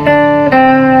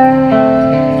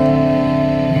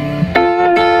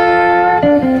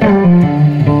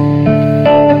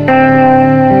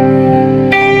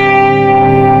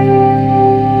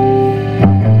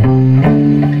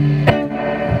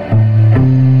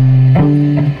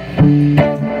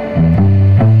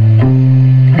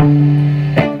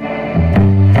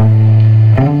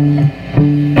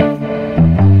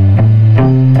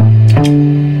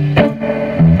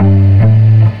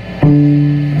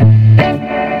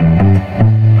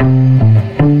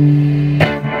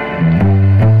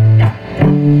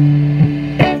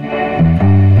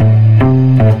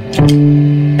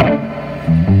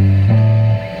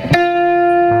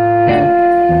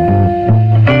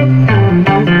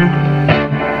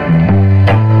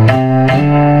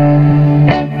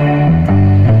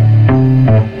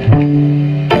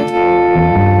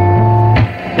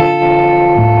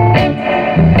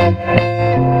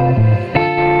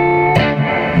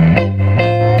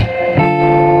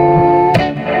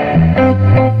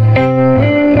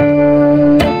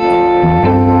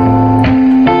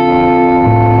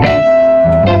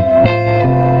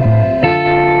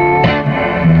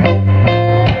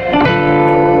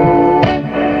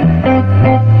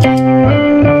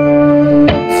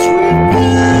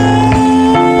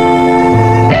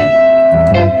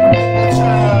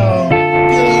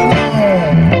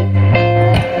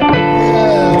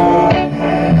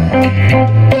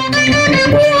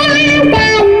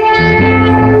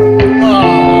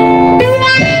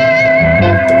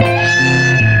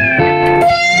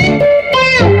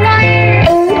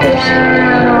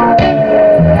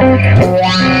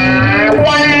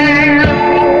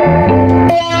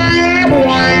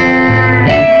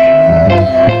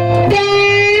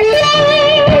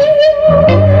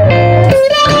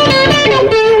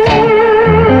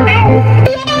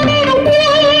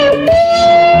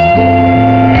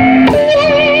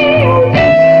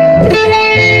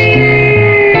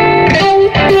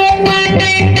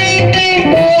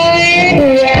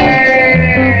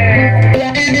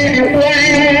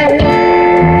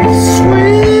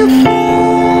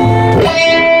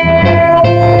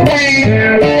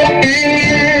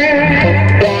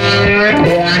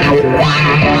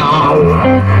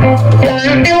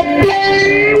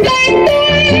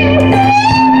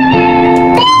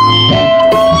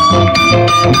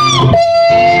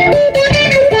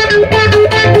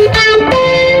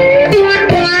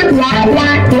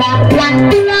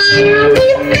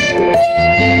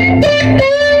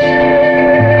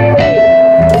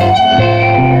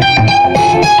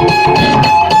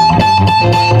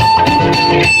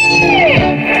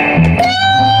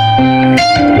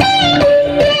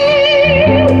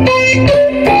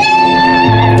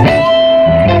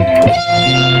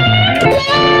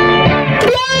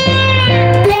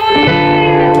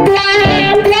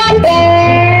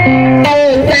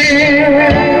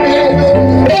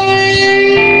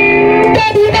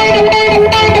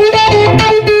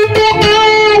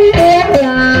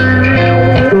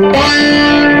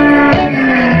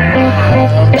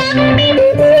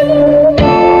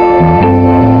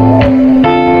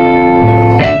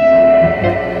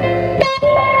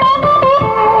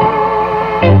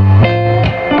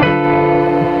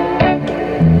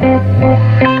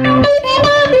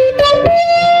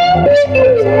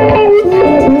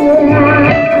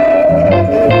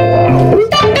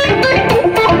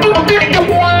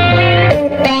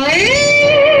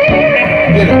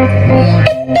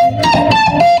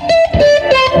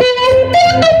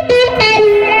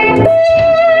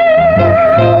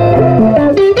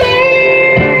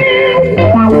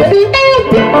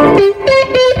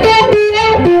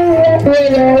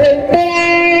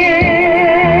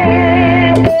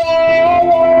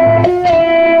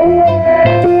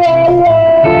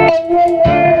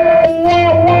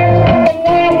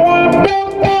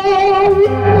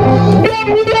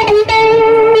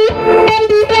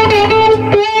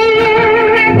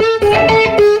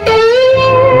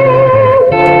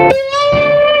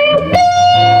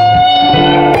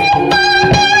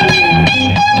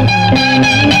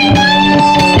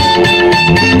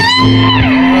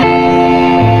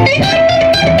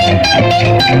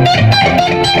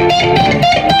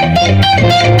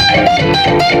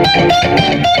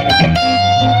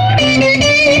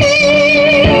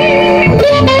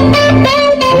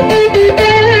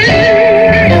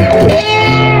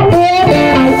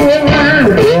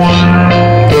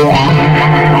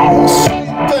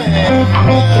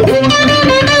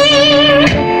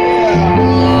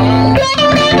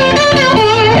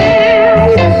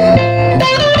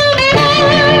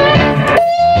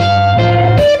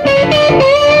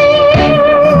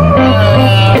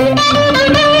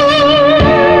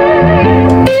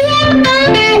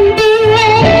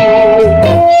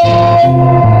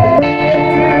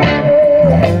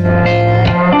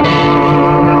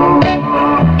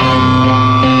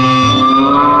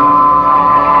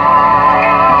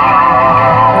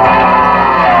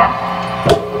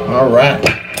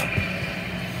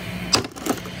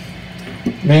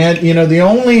 Man, you know,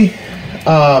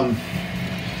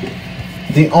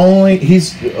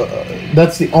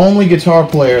 that's the only guitar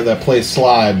player that plays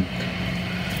slide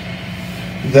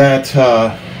that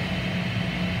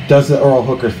does the Earl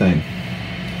Hooker thing.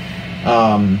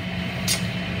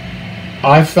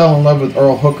 I fell in love with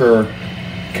Earl Hooker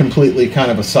completely kind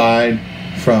of aside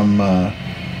from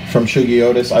Shuggy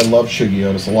Otis. I love Shuggy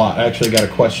Otis a lot. I actually got a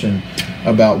question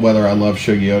about whether I love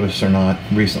Shuggy Otis or not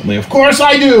recently. Of course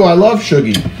I do! I love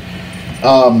Shuggy.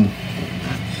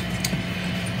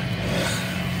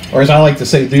 Or as I like to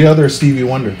say, the other Stevie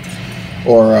Wonder.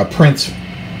 Or Prince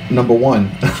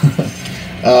 #1.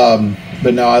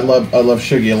 But no, I love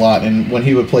Shuggy a lot. And when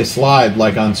he would play slide,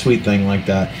 like on Sweet Thing like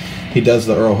that, he does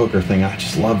the Earl Hooker thing. I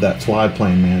just love that slide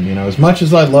playing, man. You know, as much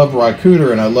as I love Ry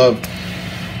Cooder, and I love,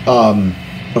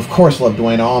 of course, love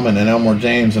Duane Allman and Elmore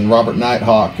James and Robert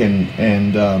Nighthawk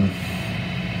and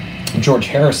George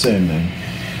Harrison and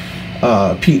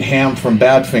Pete Ham from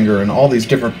Badfinger and all these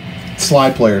different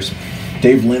slide players,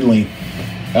 Dave Lindley.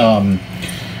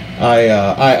 I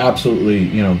absolutely,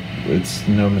 you know, it's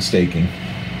no mistaking.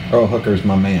 Earl Hooker's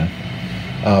my man.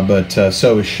 But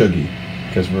so is Shuggy,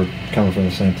 because we're coming from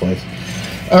the same place.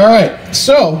 All right,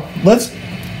 so let's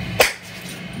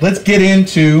get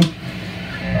into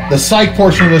the psych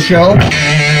portion of the show.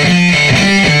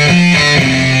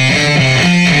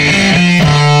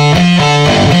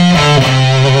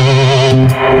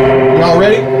 Y'all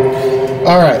ready?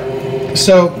 All right.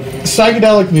 So,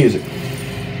 psychedelic music.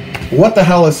 What the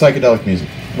hell is psychedelic music?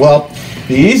 Well,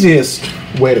 the easiest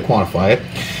way to quantify it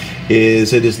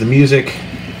is the music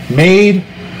made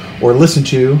or listened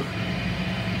to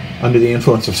under the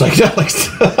influence of psychedelics.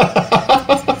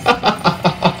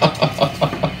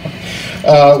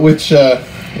 Which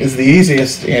is the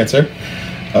easiest answer.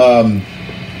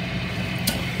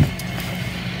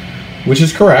 Which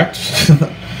is correct.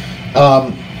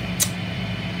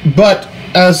 But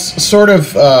as sort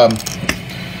of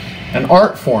an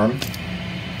art form,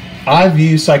 I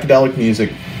view psychedelic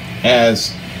music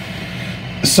as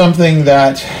something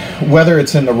that, whether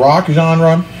it's in the rock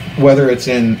genre, whether it's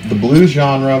in the blues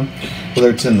genre,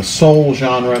 whether it's in the soul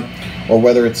genre, or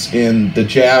whether it's in the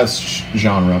jazz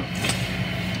genre,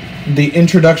 the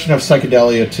introduction of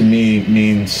psychedelia to me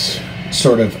means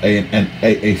sort of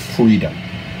a freedom.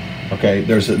 Okay,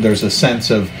 there's a sense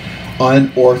of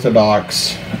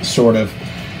unorthodox sort of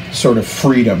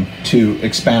freedom to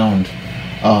expound,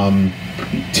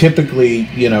 typically,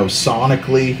 you know,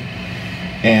 sonically,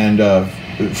 and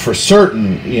for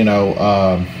certain, you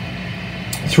know,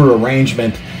 through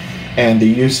arrangement and the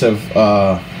use of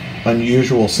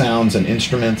unusual sounds and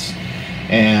instruments,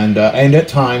 and at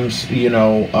times, you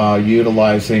know,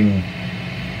 utilizing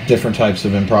different types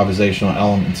of improvisational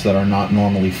elements that are not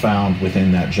normally found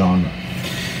within that genre.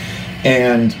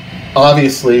 And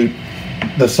obviously,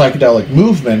 the psychedelic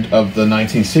movement of the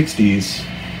 1960s,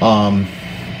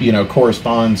 you know,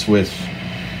 corresponds with,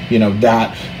 you know,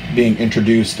 that being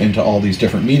introduced into all these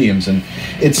different mediums, and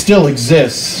it still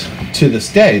exists to this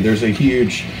day. There's a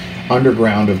huge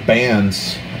underground of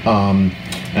bands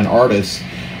and artists,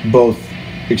 both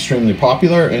extremely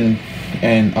popular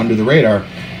and under the radar,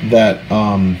 that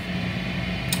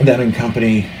that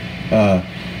accompany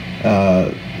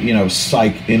you know,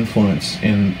 psych influence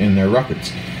in their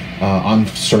records. I'm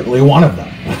certainly one of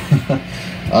them.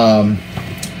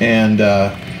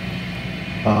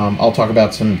 I'll talk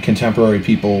about some contemporary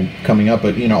people coming up,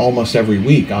 but, you know, almost every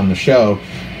week on the show,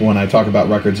 when I talk about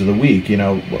records of the week, you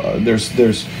know,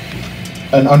 there's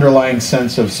an underlying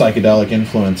sense of psychedelic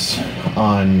influence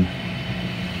on,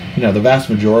 you know, the vast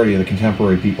majority of the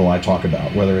contemporary people I talk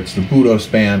about, whether it's the Budos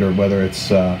Band, or whether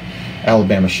it's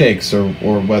Alabama Shakes, or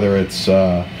whether it's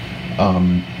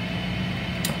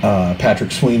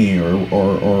Patrick Sweeney,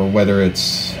 or whether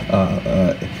it's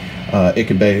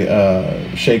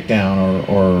Ichabod Shakedown,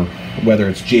 or whether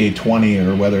it's GA20,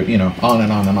 or whether, you know, on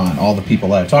and on and on, all the people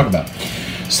that I talk about.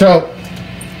 So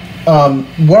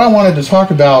what I wanted to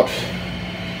talk about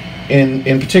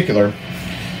in particular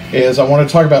is I want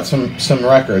to talk about some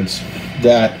records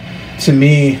that, to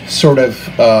me, sort of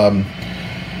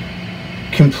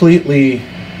completely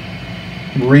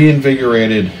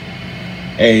reinvigorated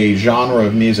a genre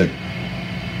of music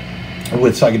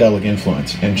with psychedelic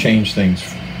influence and changed things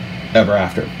ever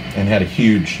after, and had a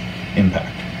huge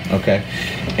impact. Okay,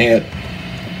 and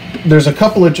there's a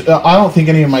couple of, I don't think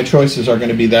any of my choices are going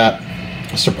to be that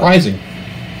surprising,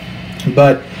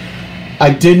 but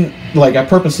I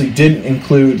purposely didn't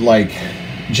include like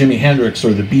Jimi Hendrix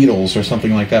or the Beatles or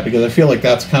something like that, because I feel like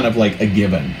that's kind of like a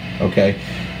given. Okay,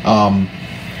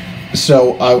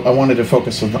 so I wanted to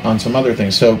focus on some other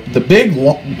things. So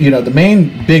the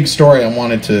main big story I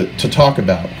wanted to talk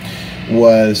about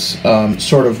was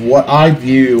sort of what I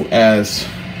view as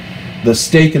the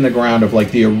stake in the ground of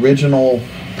like the original,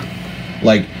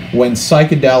 like when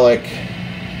psychedelic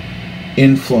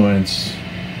influence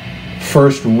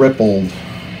first rippled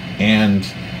and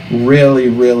really,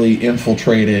 really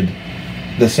infiltrated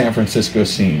the San Francisco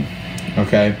scene.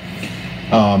 Okay,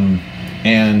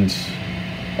 and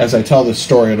as I tell this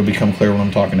story, it'll become clear what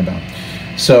I'm talking about.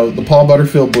 So the Paul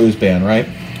Butterfield Blues Band, right?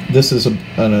 This is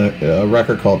a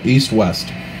record called East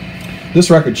West. This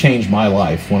record changed my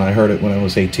life when I heard it when I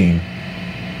was 18.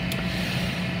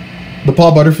 The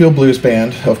Paul Butterfield Blues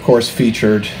Band, of course,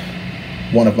 featured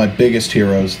one of my biggest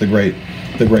heroes, the great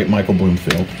Michael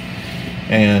Bloomfield.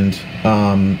 And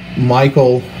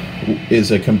Michael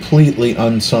is a completely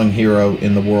unsung hero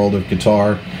in the world of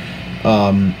guitar.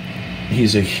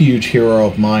 He's a huge hero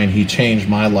of mine. He changed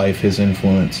my life, his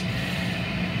influence.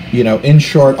 You know, in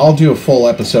short, I'll do a full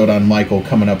episode on Michael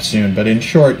coming up soon, but in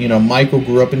short, you know, Michael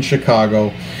grew up in Chicago.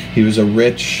 He was a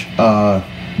rich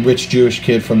Jewish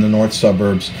kid from the north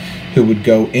suburbs who would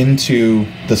go into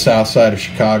the south side of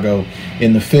Chicago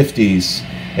in the 50s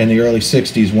and the early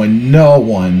 60s when no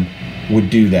one would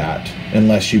do that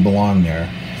unless you belonged there.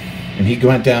 And he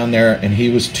went down there and he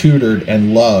was tutored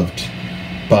and loved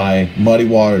by Muddy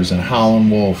Waters and Howlin'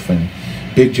 Wolf and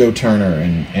Big Joe Turner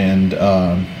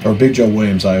or Big Joe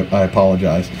Williams, I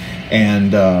apologize,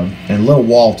 and Little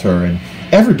Walter and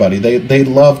everybody. They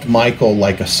loved Michael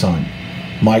like a son.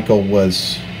 Michael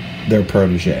was their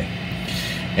protege.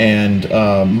 And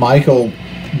Michael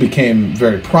became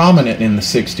very prominent in the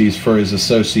 60s for his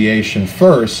association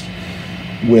first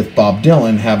with Bob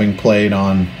Dylan, having played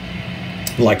on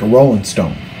Like a Rolling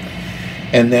Stone.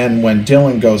 And then when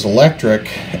Dylan goes electric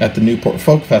at the Newport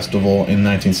Folk Festival in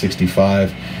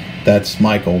 1965, that's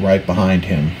Michael right behind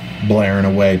him, blaring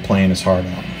away, playing his heart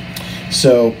out.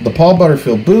 So the Paul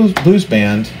Butterfield Blues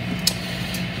Band,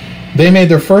 they made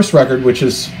their first record, which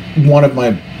is one of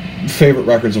my favorite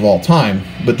records of all time,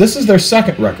 but this is their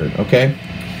second record, okay?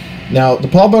 Now, the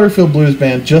Paul Butterfield Blues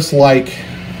Band, just like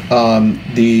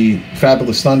the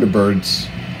Fabulous Thunderbirds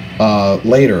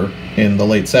later in the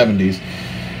late 70s,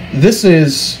 this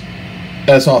is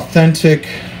as authentic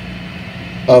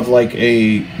of like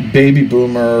a baby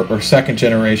boomer or second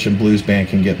generation blues band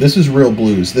can get. This is real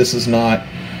blues. This is not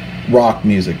rock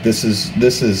music. This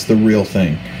is the real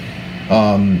thing.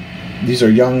 These are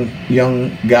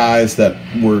young guys that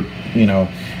were, you know,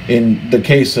 in the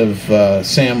case of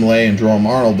Sam Lay and Jerome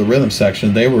Arnold, the rhythm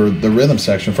section, they were the rhythm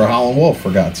section for Howlin' Wolf,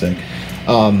 for God's sake.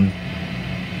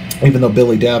 Even though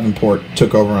Billy Davenport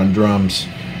took over on drums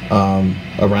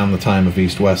around the time of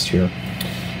East West here.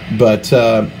 But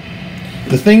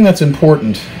the thing that's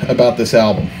important about this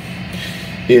album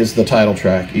is the title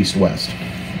track, East West.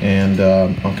 And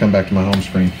I'll come back to my home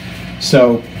screen.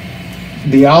 So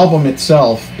the album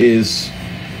itself is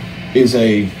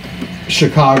a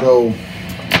Chicago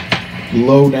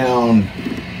low-down,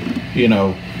 you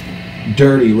know,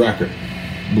 dirty record,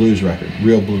 blues record,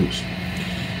 real blues.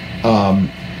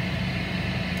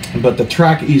 But the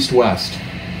track East West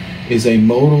is a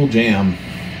modal jam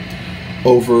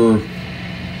over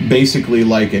basically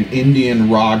like an Indian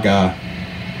raga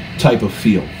type of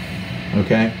feel,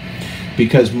 okay?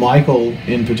 Because Michael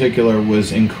in particular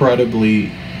was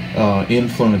incredibly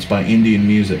influenced by Indian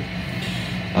music.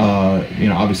 You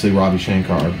know, obviously Ravi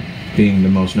Shankar being the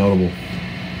most notable.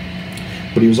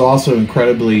 But he was also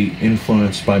incredibly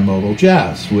influenced by modal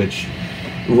jazz, which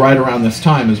right around this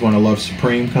time is when A Love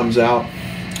Supreme comes out.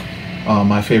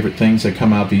 My favorite things that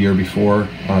come out the year before,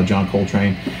 John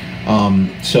Coltrane.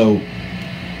 So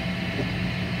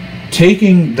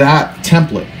taking that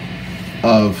template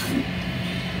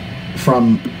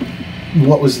from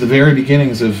what was the very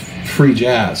beginnings of free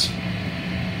jazz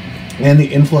and the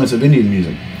influence of Indian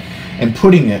music and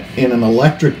putting it in an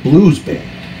electric blues band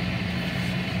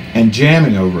and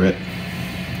jamming over it,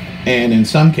 and in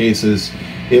some cases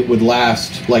it would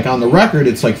last, like on the record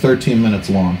it's like 13 minutes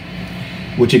long,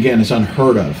 which again is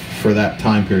unheard of for that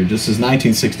time period. This is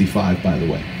 1965, by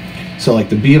the way. So like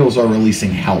the Beatles are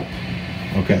releasing Help,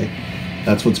 okay?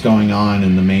 That's what's going on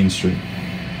in the mainstream.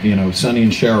 You know, Sonny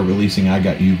and Cher are releasing I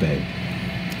Got You, Babe.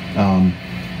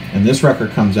 And this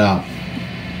record comes out.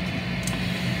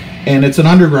 And it's an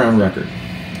underground record.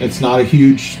 It's not a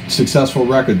huge successful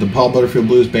record. The Paul Butterfield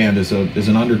Blues Band is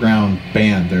an underground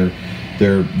band.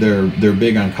 They're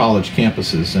big on college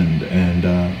campuses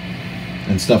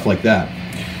and stuff like that.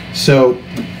 So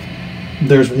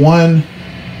there's one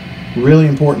really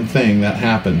important thing that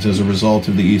happens as a result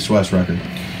of the East West record.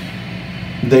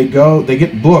 they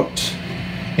get booked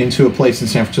into a place in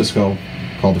San Francisco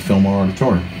called the Fillmore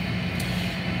Auditorium.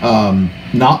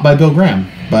 Not by Bill Graham,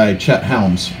 by Chet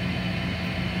Helms.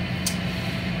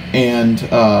 And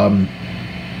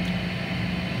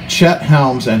Chet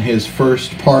Helms and his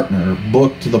first partner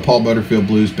booked the Paul Butterfield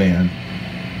Blues Band.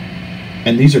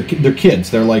 And they're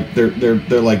kids. They're like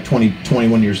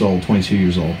 21 years old, 22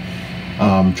 years old,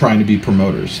 trying to be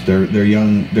promoters. They're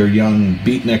young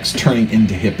beatniks turning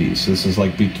into hippies. This is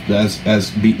like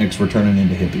as beatniks were turning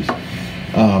into hippies.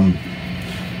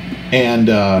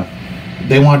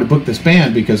 They wanted to book this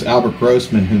band because Albert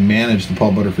Grossman, who managed the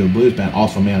Paul Butterfield Blues Band,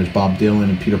 also managed Bob Dylan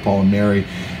and Peter, Paul and Mary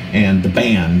and the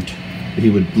band. He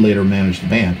would later manage the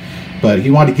band. But he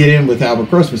wanted to get in with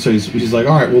Albert Grossman, so he's like,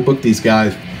 all right, we'll book these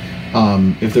guys.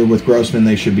 If they're with Grossman,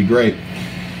 they should be great.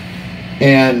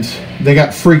 And they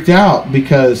got freaked out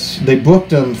because they booked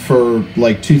them for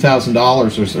like $2,000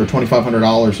 or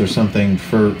 $2,500 or something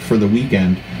for the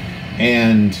weekend.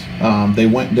 And they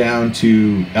went down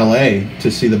to LA to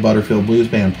see the Butterfield Blues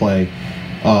Band play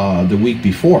the week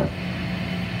before.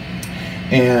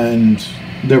 And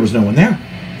there was no one there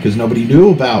because nobody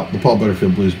knew about the Paul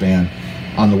Butterfield Blues Band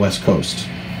on the West Coast.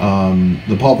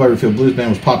 The Paul Butterfield Blues Band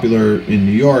was popular in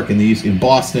New York, in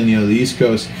Boston, the East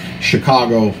Coast,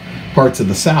 Chicago, parts of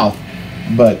the South,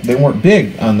 but they weren't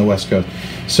big on the West Coast.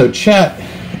 So Chet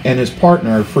and his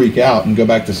partner freak out and go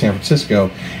back to San Francisco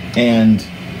and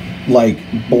like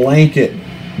blanket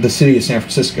the city of San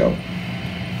Francisco,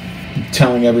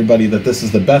 telling everybody that this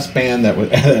is the best band that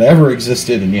ever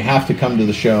existed and you have to come to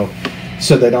the show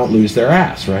so they don't lose their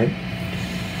ass, right?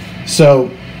 So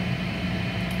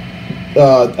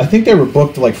I think they were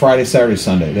booked like Friday, Saturday,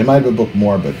 Sunday. They might have been booked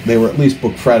more, but they were at least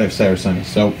booked Friday, Saturday, Sunday.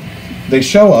 So they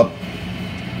show up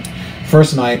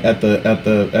first night at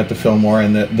the Fillmore,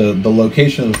 and the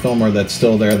location of the Fillmore that's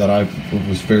still there that I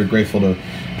was very grateful to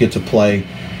get to play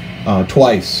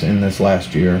twice in this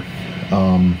last year.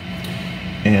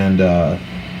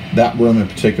 That room in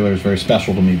particular is very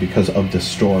special to me because of this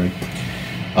story.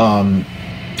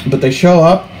 But they show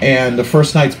up, and the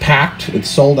first night's packed. It's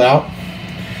sold out.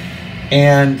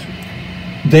 And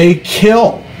they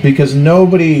kill because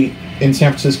nobody in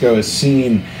San Francisco has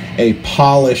seen a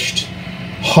polished,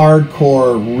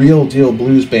 hardcore, real deal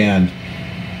blues band.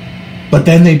 But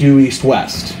then they do East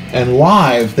West. And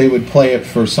live, they would play it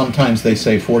for sometimes they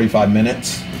say 45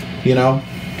 minutes, you know?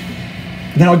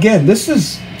 Now again, it's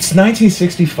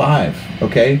 1965,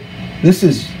 okay? This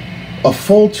is a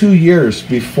full 2 years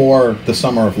before the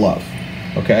Summer of Love,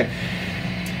 okay?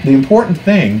 The important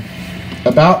thing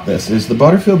about this is the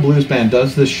Butterfield Blues Band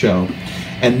does this show,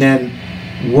 and then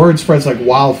word spreads like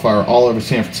wildfire all over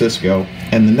San Francisco,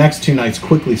 and the next 2 nights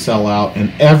quickly sell out,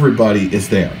 and everybody is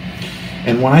there.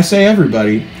 And when I say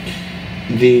everybody,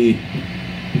 the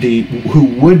who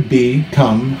would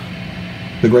become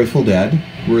the Grateful Dead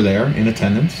were there in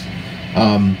attendance.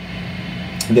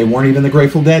 They weren't even the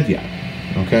Grateful Dead yet,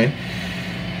 okay?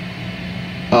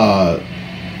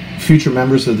 Future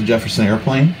members of the Jefferson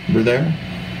Airplane were there.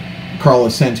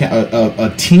 Carlos Santana, a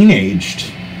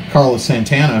teenaged Carlos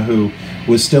Santana who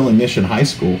was still in Mission High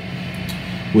School,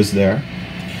 was there.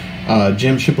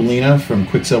 Jim Cipollina from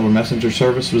Quicksilver Messenger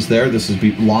Service was there. This is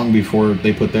long before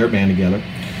they put their band together.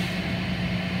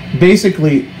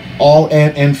 Basically, all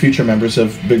and future members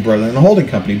of Big Brother and the Holding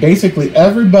Company. Basically,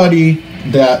 everybody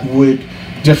that would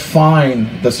define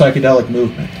the psychedelic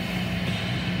movement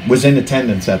was in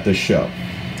attendance at this show,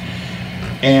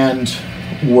 and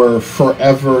were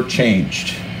forever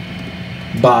changed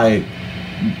by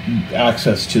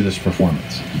access to this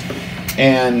performance.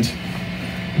 And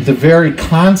the very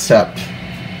concept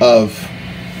of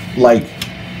like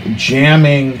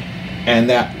jamming and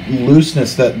that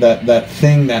looseness, that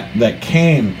thing that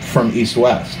came from East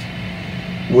West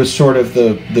was sort of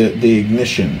the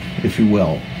ignition, if you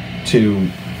will, to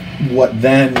what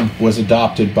then was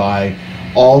adopted by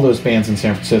all those bands in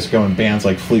San Francisco and bands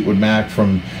like Fleetwood Mac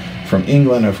from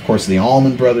England, of course the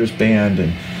Allman Brothers Band,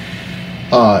 and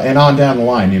on down the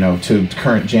line, you know, to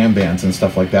current jam bands and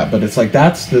stuff like that. But it's like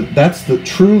that's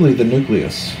truly the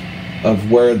nucleus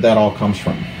of where that all comes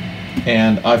from.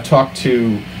 And I've talked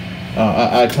to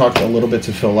I talked a little bit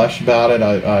to Phil Lesh about it.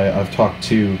 I've talked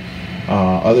to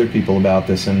other people about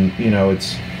this, and you know,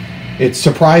 it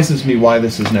surprises me why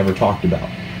this is never talked about,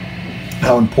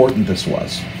 how important this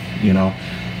was, you know.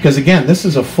 Because again, this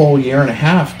is a full year and a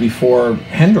half before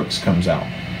Hendrix comes out.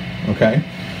 Okay,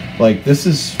 like this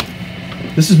is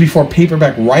before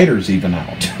Paperback Writer's even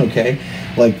out. Okay,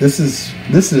 like this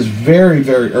is very,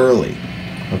 very early.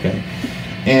 Okay,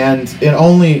 and it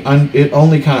only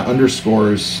kind of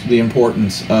underscores the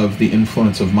importance of the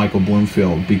influence of Michael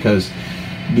Bloomfield, because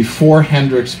before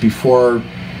Hendrix, before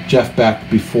Jeff Beck,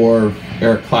 before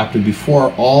Eric Clapton,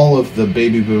 before all of the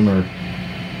baby boomer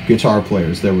guitar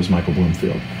players, there was Michael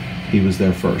Bloomfield. He was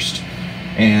there first,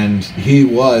 and he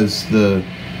was the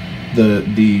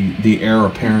heir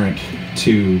apparent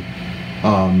to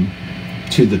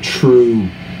the true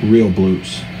real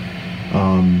blues,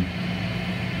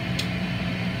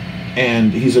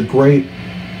 and he's a great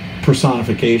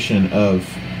personification of,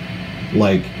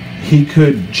 like, he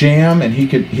could jam and he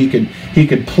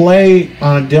could play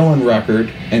on a Dylan record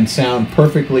and sound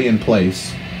perfectly in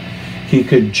place. He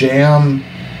could jam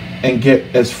and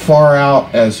get as far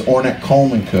out as Ornette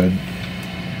Coleman could,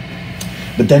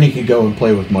 but then he could go and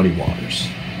play with Muddy Waters,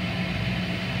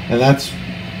 and that's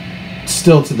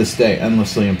still to this day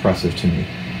endlessly impressive to me,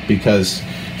 because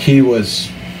he was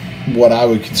what I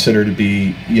would consider to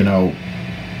be, you know,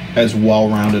 as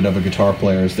well-rounded of a guitar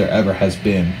player as there ever has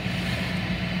been,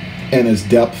 and as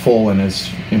depthful and as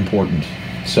important.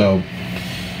 So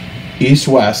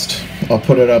East-West, I'll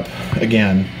put it up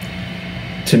again.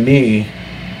 To me,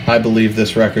 I believe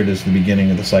this record is the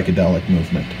beginning of the psychedelic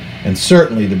movement, and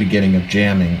certainly the beginning of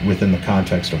jamming within the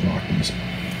context of rock music.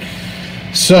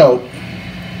 So,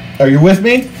 are you with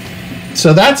me?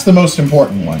 So that's the most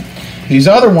important one. These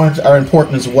other ones are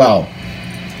important as well,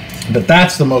 but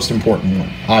that's the most important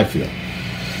one, I feel.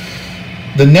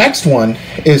 The next one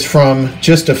is from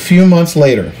just a few months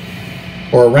later,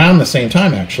 or around the same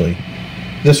time actually,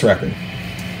 this record,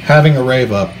 Having a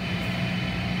Rave Up,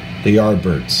 the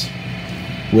Yardbirds,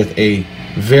 with a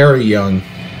very young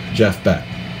Jeff Beck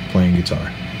playing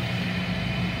guitar.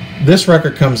 This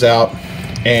record comes out,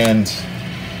 and,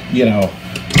 you know,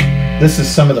 this is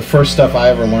some of the first stuff I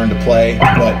ever learned to play,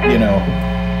 but, you know,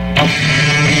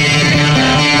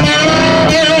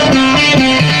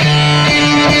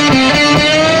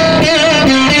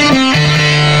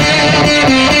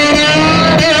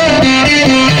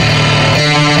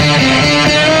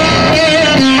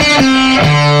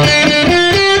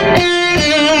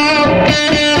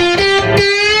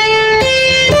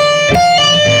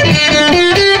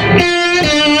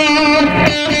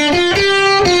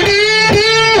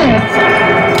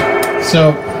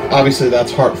 so obviously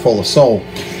that's Heart Full of Soul,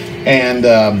 and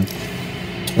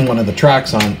one of the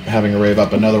tracks on Having a Rave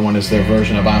Up, another one is their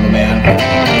version of I'm a Man.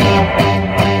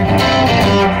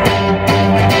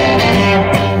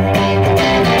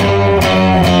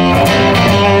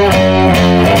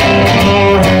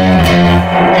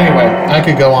 Anyway, I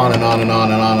could go on and on and on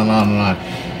and on and on and on,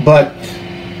 but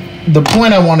the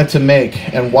point I wanted to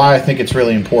make, and why I think it's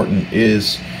really important,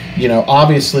 is, you know,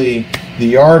 obviously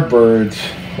the Yardbirds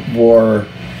were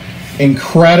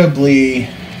incredibly,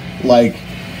 like,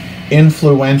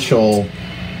 influential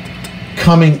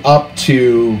coming up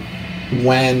to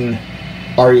when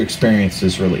Are You Experienced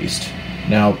is released.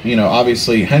 Now, you know,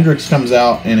 obviously Hendrix comes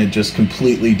out and it just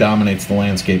completely dominates the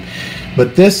landscape,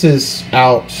 but this is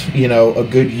out, you know, a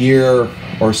good year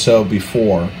or so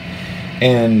before,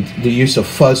 and the use of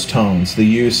fuzz tones, the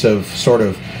use of sort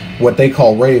of what they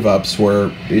call rave ups,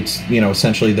 where it's, you know,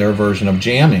 essentially their version of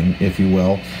jamming, if you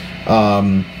will,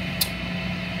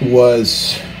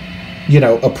 was, you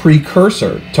know, a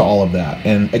precursor to all of that.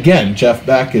 And again, Jeff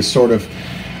Beck is sort of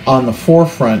on the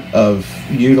forefront of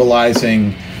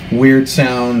utilizing weird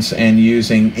sounds and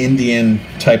using Indian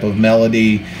type of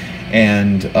melody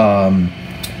and, you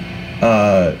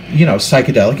know,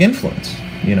 psychedelic influence,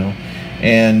 you know.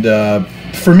 And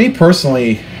for me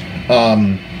personally,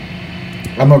 I'm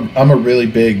a really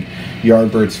big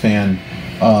Yardbirds fan.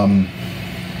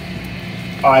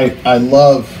 I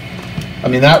love, I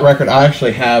mean, that record. I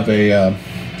actually have a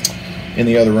in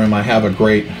the other room. I have a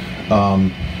great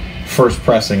first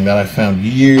pressing that I found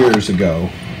years ago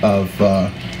of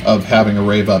Having a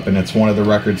Rave Up, and it's one of the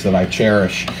records that I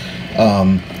cherish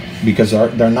because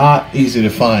they're not easy to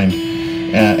find,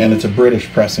 and it's a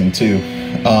British pressing too.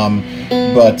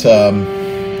 But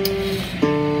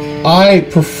I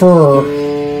prefer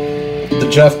the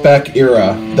Jeff Beck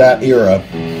era, that era,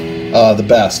 the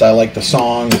best. I like the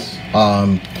songs.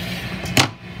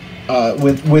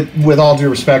 With all due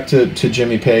respect to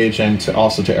Jimmy Page and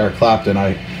also to Eric Clapton,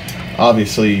 I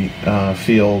obviously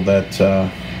feel that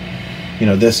you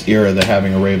know, this era, the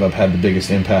Having a Rave Up, had the biggest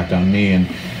impact on me, and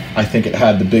I think it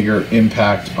had the bigger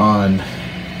impact on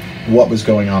what was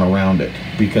going on around it,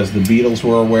 because the Beatles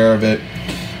were aware of it.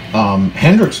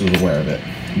 Hendrix was aware of it.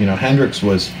 You know, Hendrix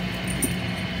was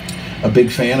a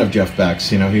big fan of Jeff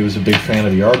Beck's. You know, he was a big fan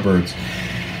of the Yardbirds.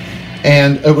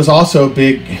 And it was also a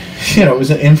big, you know, it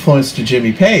was an influence to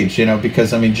Jimmy Page, you know,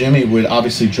 because, I mean, Jimmy would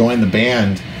obviously join the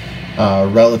band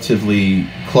relatively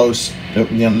close, you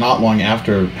know, not long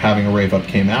after Having a Rave Up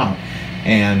came out.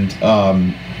 And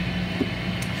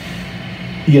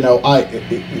you know,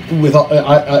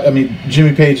 I mean,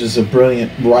 Jimmy Page is a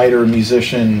brilliant writer,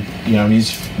 musician. You know, and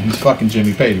he's fucking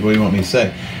Jimmy Page. What do you want me to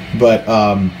say? But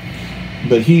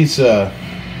he's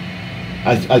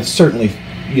I certainly,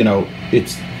 you know,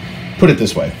 it's, put it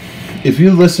this way: if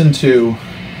you listen to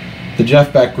the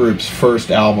Jeff Beck Group's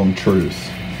first album, Truth,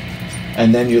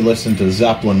 and then you listen to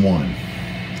Zeppelin 1,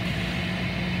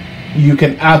 you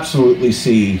can absolutely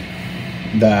see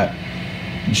that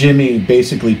Jimmy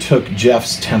basically took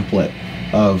Jeff's template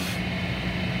of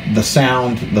the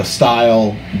sound, the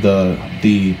style,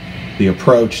 the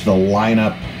approach, the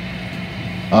lineup,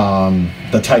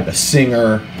 the type of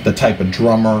singer, the type of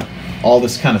drummer, all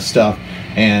this kind of stuff,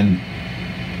 and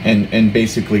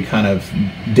basically kind of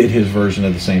did his version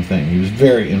of the same thing. He was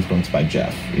very influenced by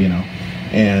Jeff, you know,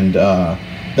 and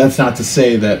that's not to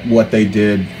say that what they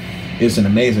did isn't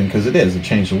amazing, because it is. It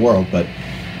changed the world, but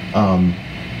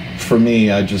for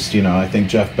me, I just, you know, I think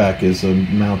Jeff Beck is a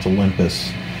Mount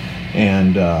Olympus,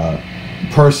 and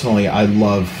personally, I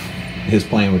love his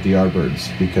playing with the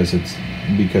Yardbirds because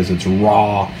it's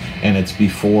raw, and it's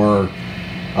before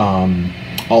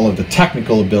all of the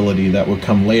technical ability that would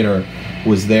come later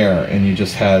was there, and you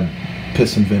just had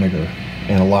piss and vinegar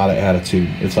and a lot of attitude.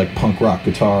 It's like punk rock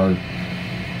guitar,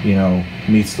 you know,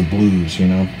 meets the blues, you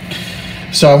know.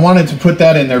 So I wanted to put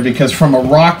that in there because from a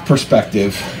rock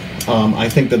perspective, I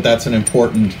think that that's an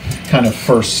important kind of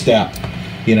first step,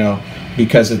 you know,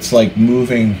 because it's like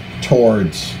moving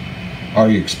towards Are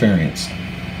You Experienced?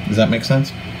 Does that make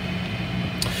sense?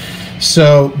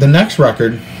 So the next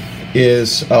record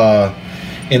is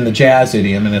in the jazz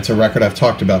idiom, and it's a record I've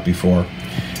talked about before,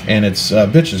 and it's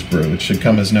Bitches Brew. It should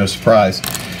come as no surprise.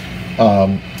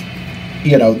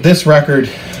 You know, this record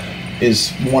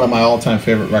is one of my all-time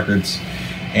favorite records,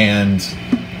 and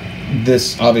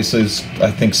this obviously is,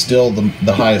 I think, still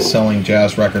the highest selling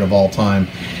jazz record of all time,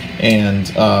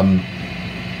 and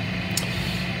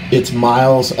it's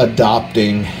Miles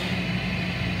adopting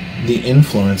the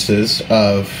influences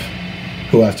of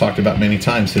who I've talked about many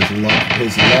times, his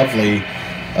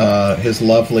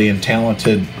lovely and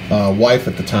talented wife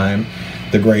at the time,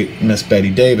 the great Miss Betty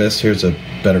Davis. Here's a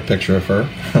better picture of her.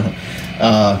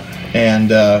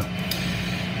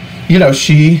 You know,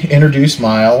 she introduced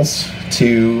Miles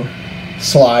to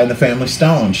Sly and the Family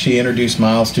Stone. She introduced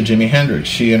Miles to Jimi Hendrix.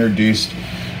 She introduced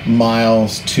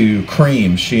Miles to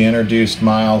Cream. She introduced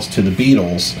Miles to the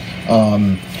Beatles.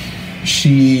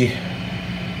 She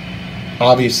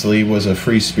obviously was a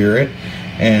free spirit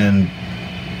and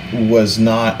was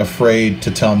not afraid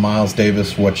to tell Miles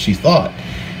Davis what she thought,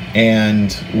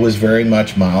 and was very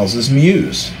much Miles's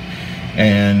muse.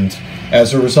 And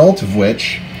as a result of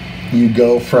which, you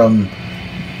go from,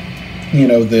 you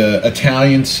know, the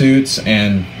Italian suits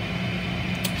and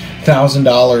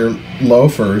 $1,000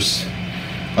 loafers.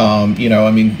 You know,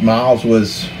 I mean, Miles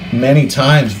was many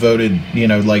times voted, you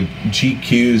know, like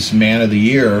GQ's Man of the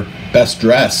Year, best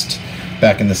dressed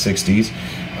back in the 60s,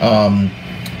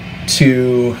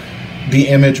 to the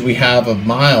image we have of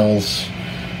Miles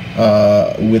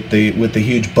with the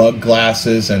huge bug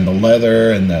glasses and the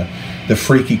leather and the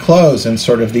freaky clothes, and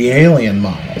sort of the alien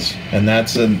Miles. And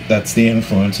that's the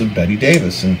influence of Betty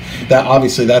Davis, and that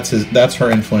obviously that's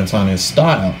her influence on his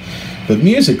style. But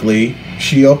musically,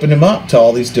 she opened him up to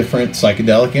all these different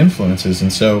psychedelic influences.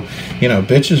 And so, you know,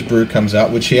 Bitches Brew comes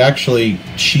out, which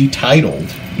she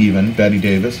titled, even, Betty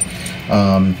Davis.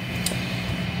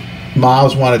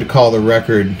 Miles wanted to call the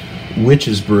record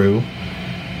Witches Brew,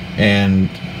 and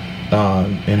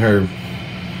in her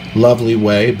lovely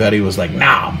way, Betty was like,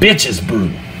 nah, Bitches Brew.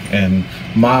 And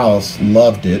Miles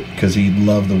loved it because he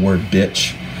loved the word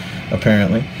bitch,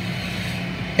 apparently.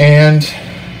 And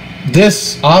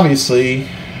this, obviously,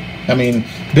 I mean,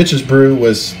 Bitches Brew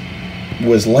was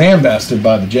lambasted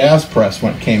by the jazz press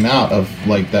when it came out, of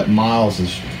like that Miles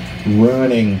is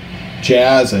ruining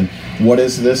jazz, and what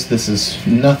is this? This is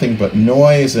nothing but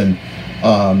noise. And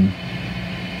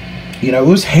you know, it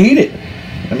was hated.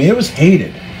 I mean, it was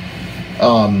hated.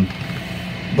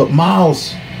 But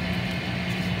Miles,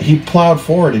 he plowed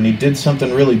forward and he did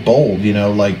something really bold, you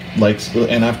know, like,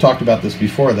 and I've talked about this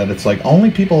before, that it's like only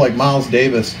people like Miles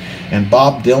Davis and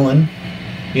Bob Dylan,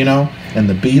 you know, and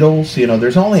the Beatles, you know,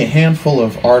 there's only a handful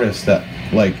of artists that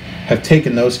like have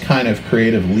taken those kind of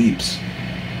creative leaps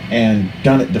and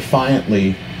done it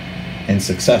defiantly and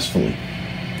successfully,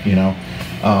 you know.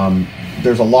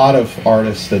 There's a lot of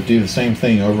artists that do the same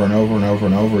thing over and over and over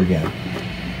and over again.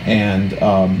 And,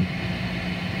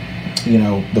 you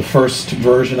know, the first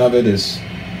version of it is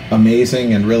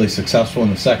amazing and really successful,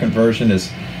 and the second version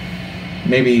is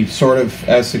maybe sort of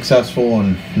as successful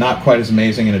and not quite as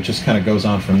amazing, and it just kind of goes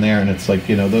on from there. And it's like,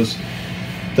 you know, those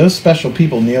special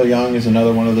people. Neil Young is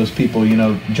another one of those people. You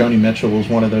know, Joni Mitchell was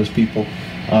one of those people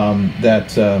that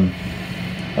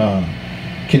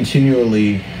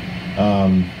continually,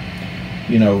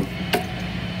 you know,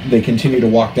 they continue to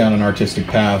walk down an artistic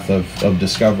path of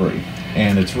discovery.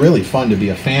 And it's really fun to be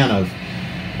a fan of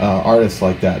artists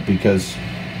like that, because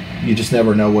you just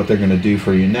never know what they're going to do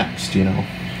for you next, you know.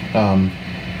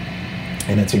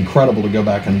 And it's incredible to go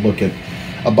back and look at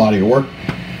a body of work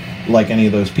like any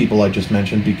of those people I just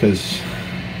mentioned, because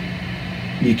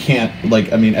you can't,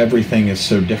 like, I mean, everything is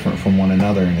so different from one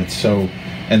another, and it's so,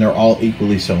 and they're all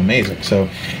equally so amazing. So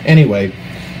anyway,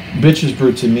 Bitches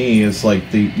Brew to me is like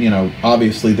the, you know,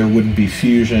 obviously there wouldn't be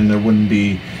fusion, there wouldn't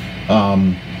be a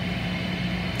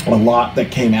lot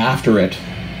that came after it.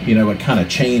 You know, it kind of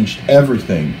changed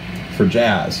everything for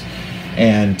jazz,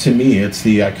 and to me it's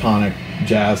the iconic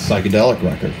jazz psychedelic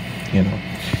record, you know.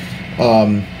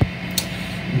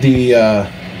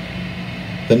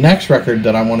 The next record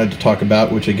that I wanted to talk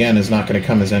about, which again is not going to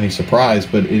come as any surprise,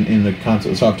 but in the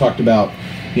concept, so I've talked about,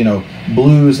 you know,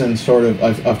 blues, and sort of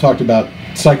I've talked about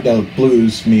psychedelic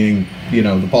blues, meaning, you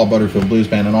know, the Paul Butterfield Blues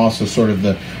Band, and also sort of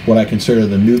the, what I consider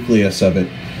the nucleus of it,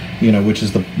 you know, which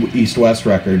is the East-West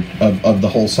record of the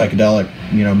whole psychedelic,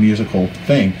 you know, musical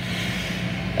thing.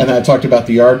 And then I talked about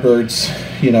the Yardbirds,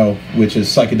 you know, which is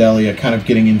psychedelia kind of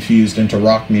getting infused into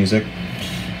rock music.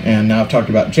 And now I've talked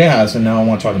about jazz, and now I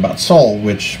want to talk about soul,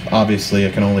 which obviously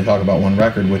I can only talk about one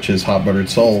record, which is Hot Buttered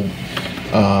Soul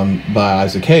by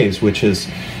Isaac Hayes, which is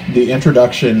the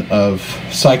introduction of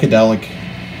psychedelic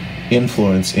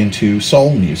influence into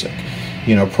soul music.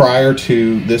 You know, prior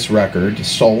to this record,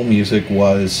 soul music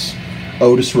was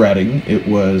Otis Redding, it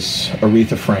was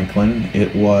Aretha Franklin,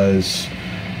 it was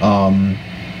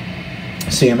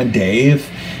Sam and Dave,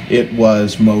 it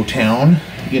was Motown.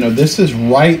 You know, this is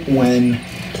right when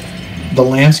the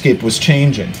landscape was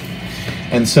changing.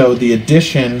 And so the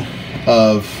addition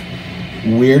of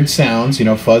weird sounds, you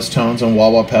know, fuzz tones and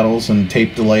wah-wah pedals and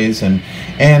tape delays and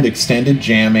extended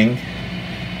jamming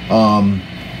and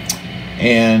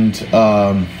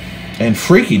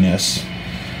freakiness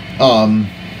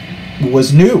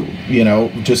was new, you know,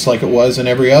 just like it was in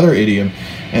every other idiom.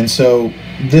 And so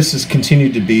this has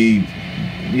continued to be,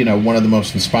 you know, one of the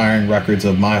most inspiring records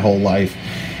of my whole life.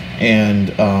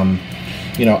 And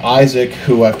you know, Isaac,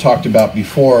 who I've talked about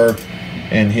before,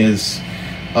 and his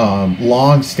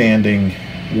long-standing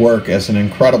work as an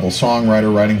incredible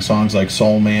songwriter, writing songs like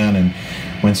Soul Man and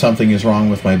When Something Is Wrong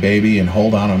with My Baby and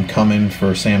Hold On I'm Coming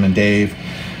for Sam and Dave.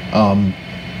 And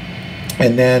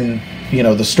then, you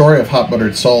know, the story of Hot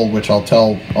Buttered Soul, which I'll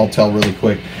tell really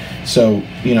quick. So,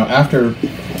 you know, after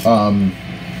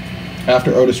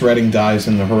Otis Redding dies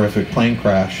in the horrific plane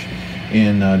crash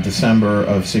in December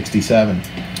of '67,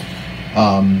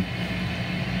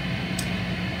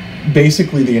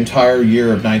 basically the entire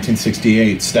year of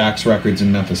 1968, Stax Records in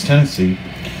Memphis, Tennessee,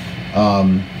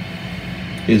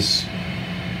 is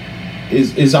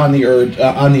on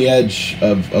the edge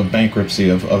of bankruptcy,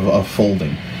 of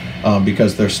folding,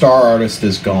 because their star artist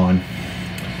is gone,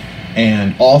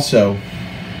 and also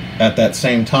at that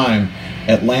same time,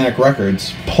 Atlantic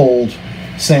Records pulled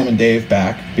Sam and Dave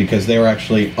back because they were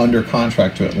actually under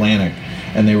contract to Atlantic,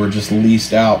 and they were just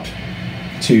leased out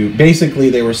to, basically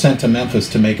they were sent to Memphis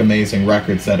to make amazing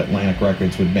records that Atlantic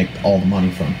Records would make all the money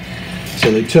from.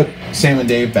 So they took Sam and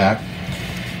Dave back,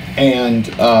 and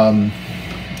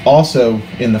also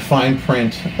in the fine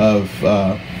print of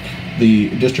the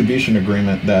distribution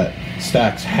agreement that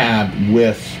Stax had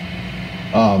with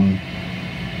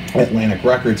Atlantic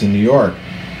Records in New York,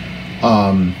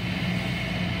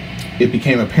 it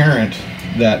became apparent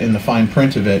that in the fine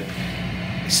print of it,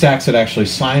 Stax had actually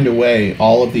signed away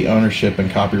all of the ownership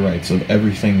and copyrights of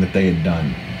everything that they had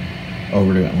done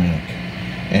over to Atlantic.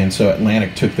 And so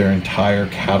Atlantic took their entire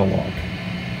catalog.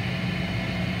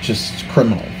 Just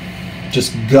criminal.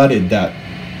 Just gutted that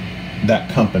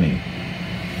company.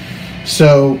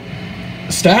 So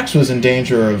Stax was in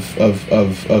danger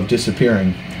of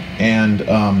disappearing. And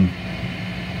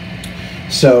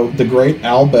so the great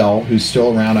Al Bell, who's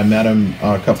still around, I met him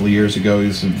a couple of years ago.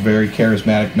 He's a very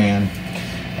charismatic man.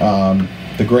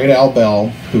 The great Al Bell,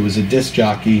 who was a disc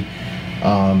jockey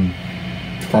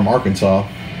from Arkansas,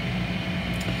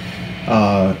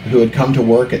 who had come to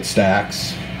work at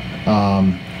Stax,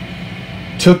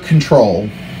 took control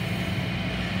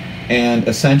and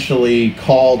essentially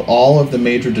called all of the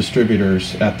major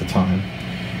distributors at the time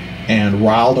and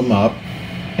riled them up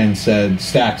and said,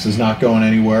 Stax is not going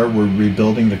anywhere, we're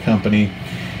rebuilding the company,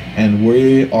 and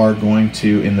we are going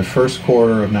to, in the first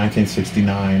quarter of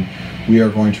 1969, we are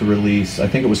going to release, I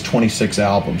think it was 26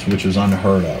 albums, which was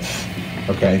unheard of.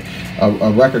 Okay,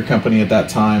 a record company at that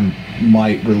time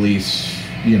might release,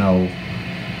 you know,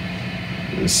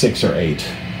 6 or 8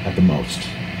 at the most.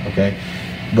 Okay,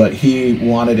 but he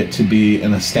wanted it to be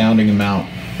an astounding amount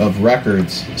of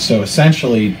records. So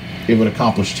essentially, it would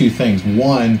accomplish 2 things.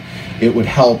 One, it would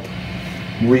help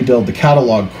rebuild the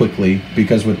catalog quickly,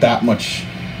 because with that much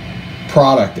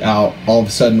product out, all of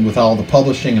a sudden, with all the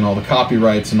publishing and all the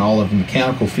copyrights and all of the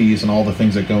mechanical fees and all the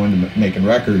things that go into making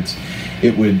records,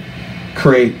 it would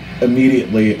create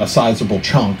immediately a sizable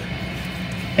chunk.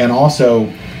 And also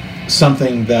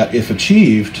something that, if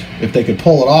achieved, if they could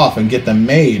pull it off and get them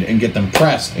made and get them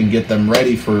pressed and get them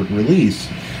ready for release,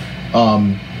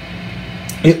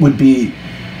 it would be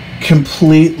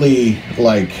completely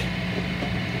like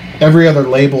every other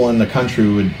label in the country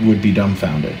would be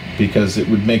dumbfounded, because it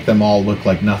would make them all look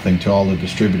like nothing to all the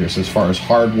distributors as far as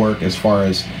hard work, as far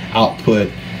as output,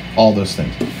 all those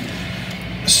things.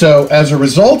 So as a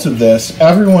result of this,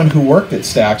 everyone who worked at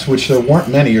Stax, which there weren't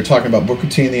many, you're talking about Booker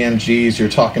T and the MGs, you're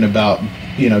talking about,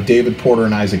 you know, David Porter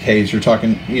and Isaac Hayes, you're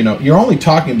talking, you know, you're only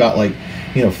talking about like,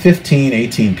 you know, 15,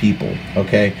 18 people,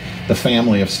 okay, the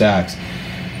family of Stax.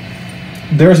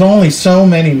 There's only so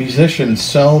many musicians,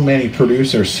 so many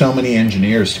producers, so many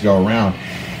engineers to go around.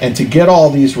 And to get all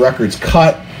these records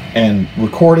cut and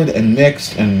recorded and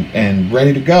mixed and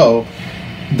ready to go,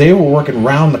 they were working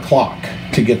round the clock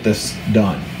to get this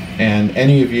done. And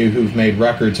any of you who've made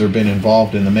records or been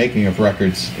involved in the making of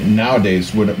records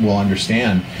nowadays will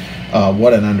understand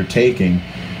what an undertaking.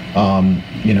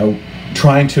 You know,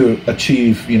 trying to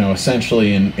achieve, you know,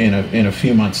 essentially in a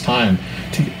few months' time,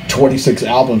 to get 26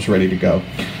 albums ready to go.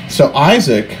 So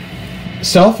Isaac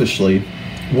selfishly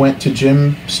went to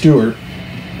Jim Stewart,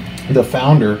 the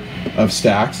founder of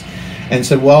Stax, and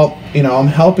said, well, you know, I'm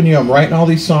helping you, I'm writing all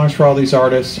these songs for all these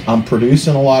artists, I'm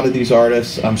producing a lot of these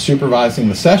artists, I'm supervising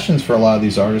the sessions for a lot of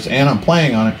these artists, and I'm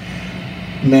playing on it.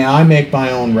 May I make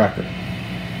my own record?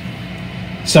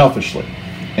 Selfishly.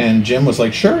 And Jim was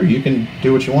like, sure, you can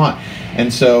do what you want.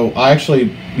 And so I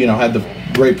actually, you know, had the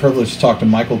great privilege to talk to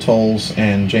Michael Tolles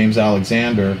and James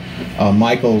Alexander.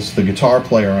 Michael's the guitar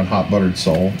player on Hot Buttered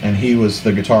Soul, and he was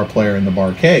the guitar player in the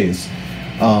Bar-Kays.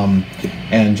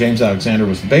 And James Alexander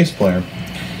was the bass player.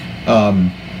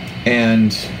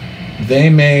 And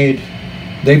they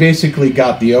basically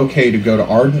got the okay to go to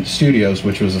Ardent Studios,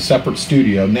 which was a separate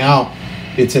studio. Now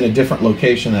it's in a different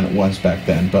location than it was back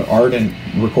then, but Ardent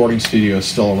Recording Studio is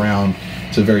still around.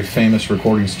 It's a very famous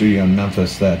recording studio in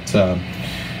Memphis that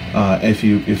if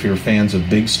you're fans of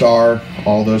Big Star,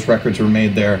 all those records were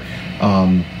made there.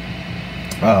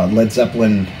 Led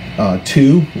Zeppelin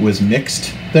 2 was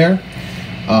mixed there.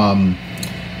 A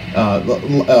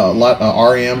lot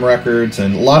of REM records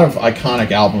and a lot of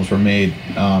iconic albums were made.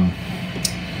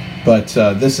 But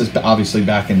this is obviously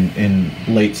back in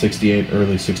late 68,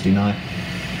 early 69.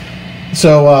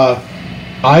 So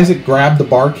Isaac grabbed the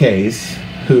Bar-Kays,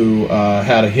 who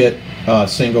had a hit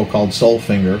single called Soul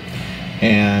Finger,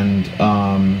 and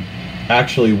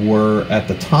actually were, at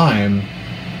the time,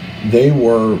 they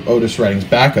were Otis Redding's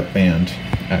backup band,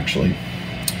 actually.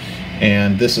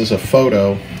 And this is a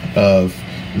photo of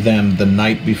them the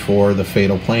night before the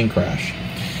fatal plane crash.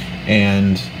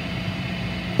 And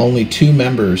only 2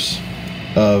 members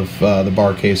of the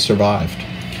Bar-Kays survived.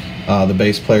 The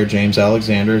bass player James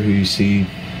Alexander, who you see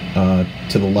to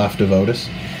the left of Otis,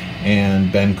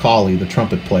 and Ben Cawley, the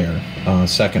trumpet player,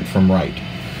 second from right.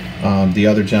 The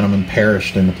other gentleman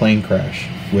perished in the plane crash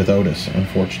with Otis,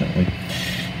 unfortunately.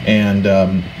 And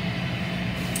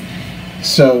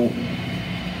so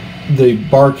the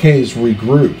Bar-Kays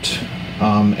regrouped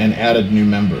and added new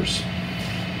members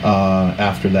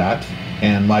after that.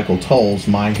 And Michael Tolles,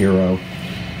 my hero,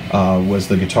 was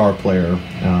the guitar player.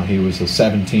 He was a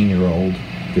 17-year-old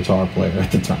guitar player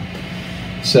at the time.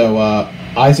 So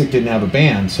Isaac didn't have a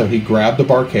band, so he grabbed the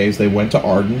Bar-Kays. They went to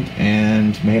Ardent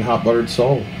and made Hot Buttered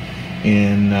Soul.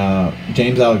 And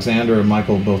James Alexander and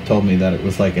Michael both told me that it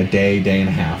was like a day and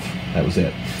a half. That was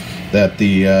it. That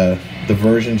the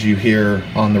versions you hear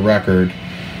on the record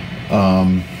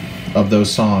of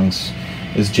those songs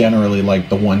is generally like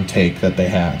the one take that they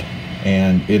had.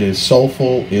 And it is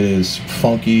soulful, it is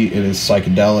funky, it is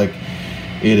psychedelic,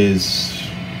 it is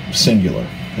singular.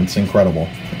 It's incredible.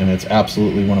 And it's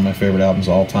absolutely one of my favorite albums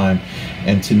of all time.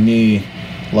 And to me,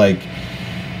 like,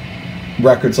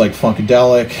 records like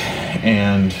Funkadelic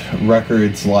and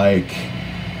records like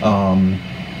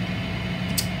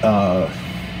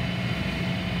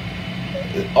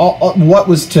what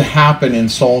was to happen in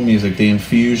soul music, the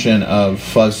infusion of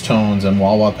fuzz tones and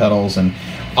wah-wah pedals and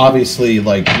obviously,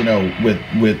 like, you know, with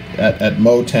at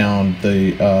Motown,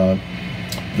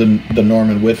 the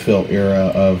Norman Whitfield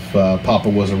era of Papa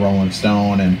Was a Rolling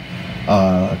Stone and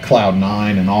Cloud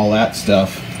 9 and all that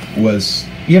stuff was,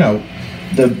 you know,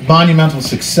 the monumental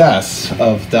success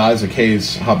of the Isaac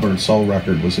Hayes Hot Bird Soul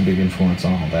record was a big influence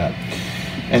on all that.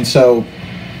 And so,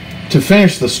 to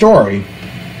finish the story,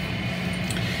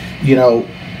 you know,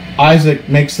 Isaac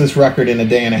makes this record in a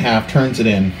day and a half, turns it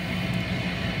in,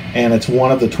 and it's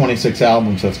one of the 26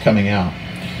 albums that's coming out.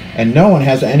 And no one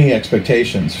has any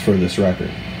expectations for this record.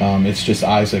 It's just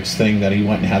Isaac's thing that he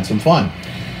went and had some fun.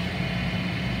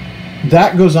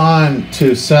 That goes on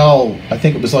to sell, I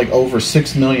think it was like over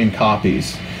 6 million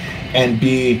copies, and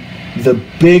be the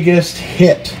biggest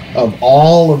hit of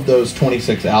all of those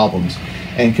 26 albums,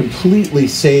 and completely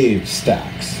saved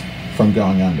Stax from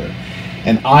going under.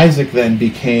 And Isaac then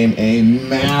became a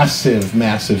massive,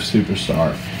 massive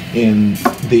superstar in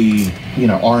the, you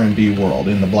know, R&B world,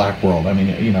 in the black world. I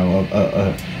mean, you know,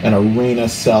 an arena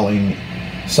selling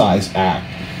size act.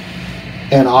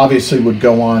 And obviously would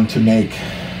go on to make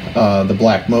the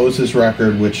Black Moses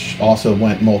record, which also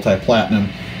went multi-platinum,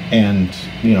 and,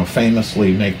 you know,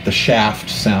 famously make the Shaft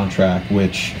soundtrack,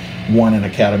 which won an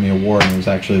Academy Award, and it was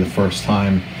actually the first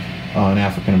time an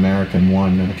African American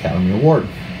won an Academy Award.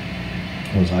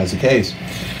 It was Isaac Hayes.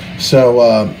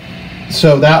 So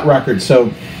that record, so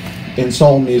in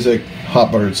soul music,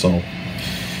 Hot Buttered Soul.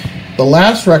 The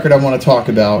last record I want to talk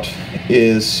about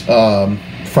is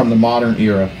from the modern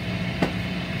era,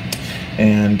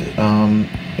 and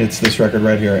it's this record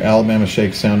right here, Alabama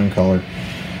Shake Sound and Color.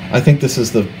 I think this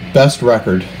is the best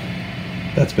record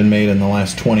that's been made in the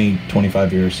last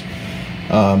 20-25 years.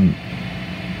 And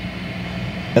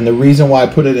the reason why I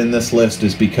put it in this list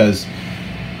is because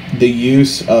the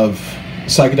use of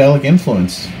psychedelic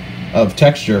influence, of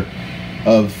texture,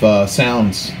 of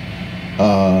sounds,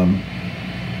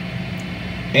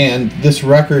 and this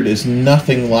record is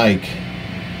nothing like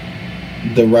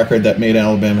the record that made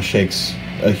Alabama Shakes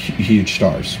huge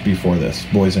stars before this,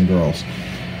 Boys and Girls.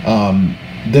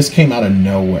 This came out of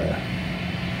nowhere,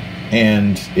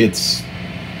 and it's,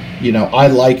 you know, I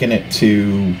liken it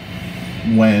to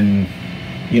when,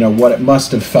 you know, what it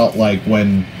must have felt like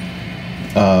when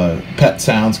Pet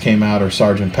Sounds came out, or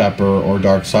Sgt. Pepper, or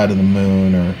Dark Side of the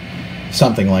Moon, or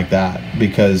something like that,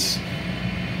 because,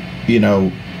 you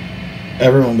know,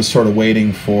 everyone was sort of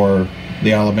waiting for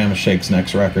the Alabama Shakes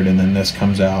next record, and then this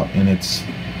comes out, and it's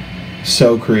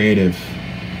so creative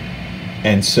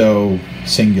and so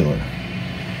singular,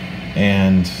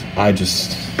 and I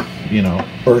just, you know,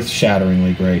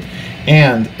 earth-shatteringly great.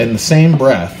 And in the same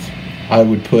breath, I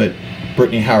would put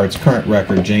Brittany Howard's current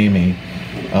record, Jamie,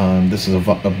 this is a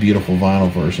beautiful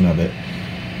vinyl version of it,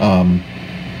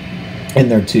 in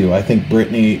there too. I think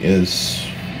Brittany is,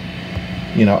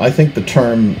 you know, I think the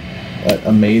term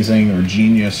amazing or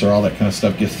genius or all that kind of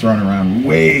stuff gets thrown around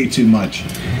way too much.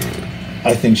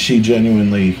 I think she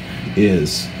genuinely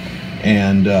is,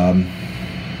 and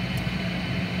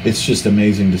it's just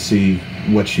amazing to see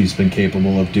what she's been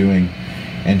capable of doing,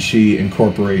 and she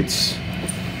incorporates,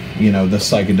 you know, the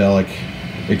psychedelic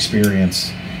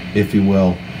experience, if you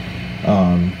will,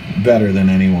 better than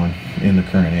anyone in the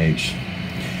current age,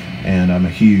 and I'm a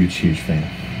huge fan.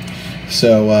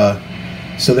 So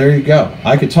there you go.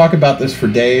 I could talk about this for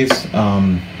days.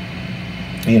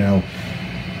 You know,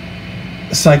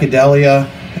 psychedelia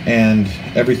and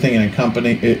everything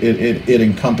it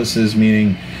encompasses,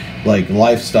 meaning like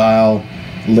lifestyle,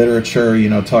 literature, you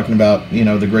know, talking about, you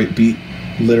know, the great beat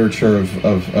literature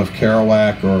of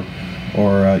Kerouac, or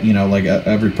you know, like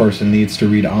every person needs to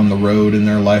read On the Road in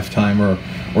their lifetime, or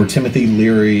Timothy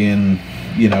Leary and,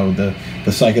 you know, the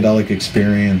psychedelic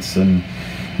experience, and,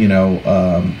 you know,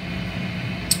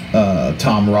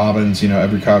 Tom Robbins, you know,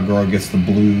 Every Cowgirl Gets the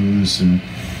Blues, and,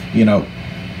 you know,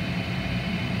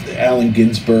 Allen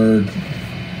Ginsberg.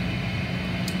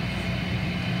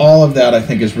 All of that I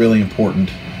think is really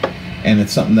important, and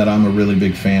it's something that I'm a really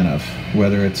big fan of,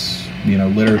 whether it's, you know,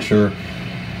 literature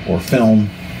or film,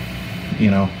 you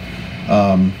know,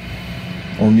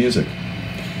 or music.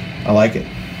 I like it.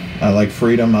 I like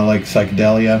freedom. I like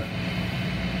psychedelia,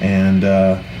 and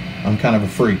I'm kind of a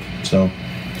freak, so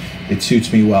it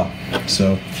suits me well.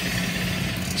 So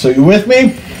you with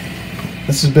me?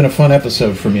 This has been a fun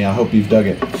episode for me. I hope you've dug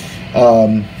it.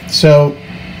 So,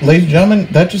 ladies and gentlemen,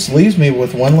 that just leaves me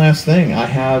with one last thing. I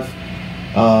have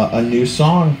a new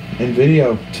song and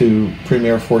video to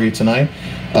premiere for you tonight.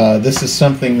 This is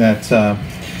something that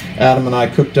Adam and I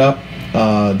cooked up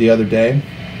the other day,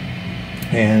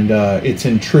 and it's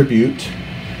in tribute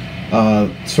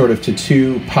sort of to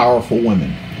two powerful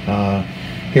women.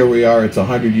 here we are. It's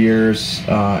 100 years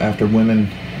after women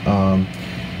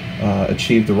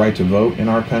achieved the right to vote in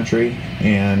our country,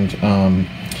 and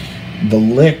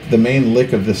the main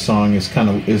lick of this song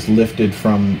is lifted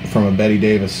from a Betty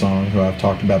Davis song, who I've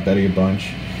talked about Betty a bunch,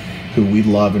 who we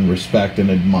love and respect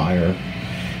and admire.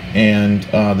 And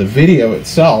the video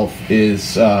itself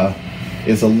is a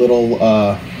little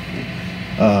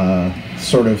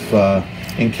sort of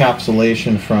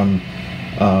encapsulation from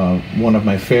one of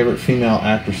my favorite female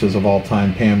actresses of all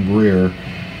time, Pam Grier.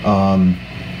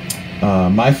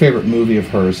 My favorite movie of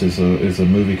hers is a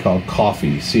movie called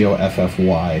Coffy,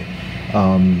 Coffy.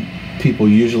 People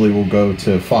usually will go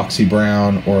to Foxy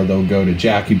Brown, or they'll go to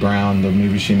Jackie Brown, the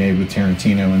movie she made with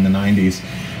Tarantino in the 90s,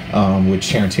 which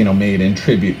Tarantino made in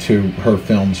tribute to her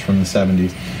films from the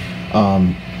 70s.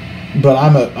 But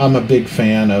I'm a big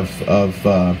fan of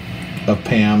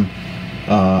Pam.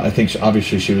 I think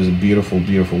obviously she was a beautiful,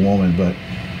 beautiful woman, but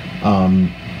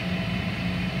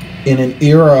in an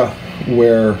era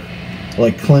where,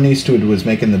 like, Clint Eastwood was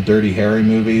making the Dirty Harry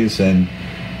movies, and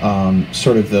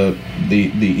sort of the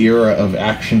era of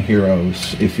action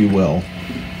heroes, if you will,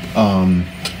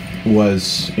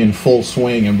 was in full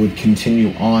swing and would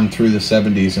continue on through the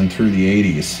 70s and through the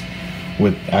 80s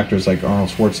with actors like Arnold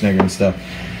Schwarzenegger and stuff.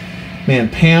 Man,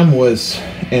 Pam was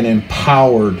an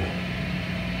empowered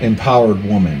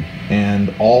woman,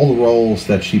 and all the roles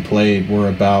that she played were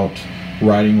about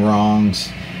righting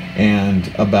wrongs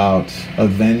and about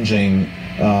avenging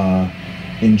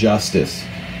injustice,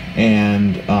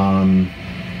 and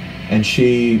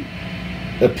she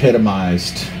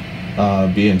epitomized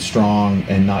being strong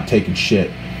and not taking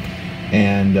shit.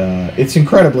 And it's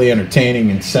incredibly entertaining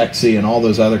and sexy and all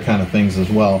those other kind of things as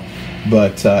well.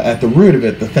 But at the root of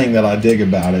it, the thing that I dig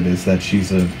about it is that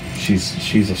she's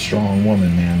a strong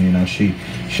woman, man. You know, she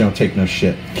don't take no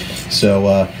shit.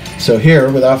 So here,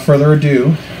 without further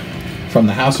ado, from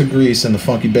the House of Grease in the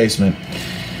Funky Basement,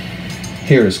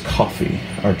 here is Coffy,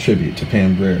 our tribute to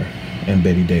Pam Grier and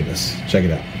Betty Davis. Check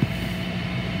it out.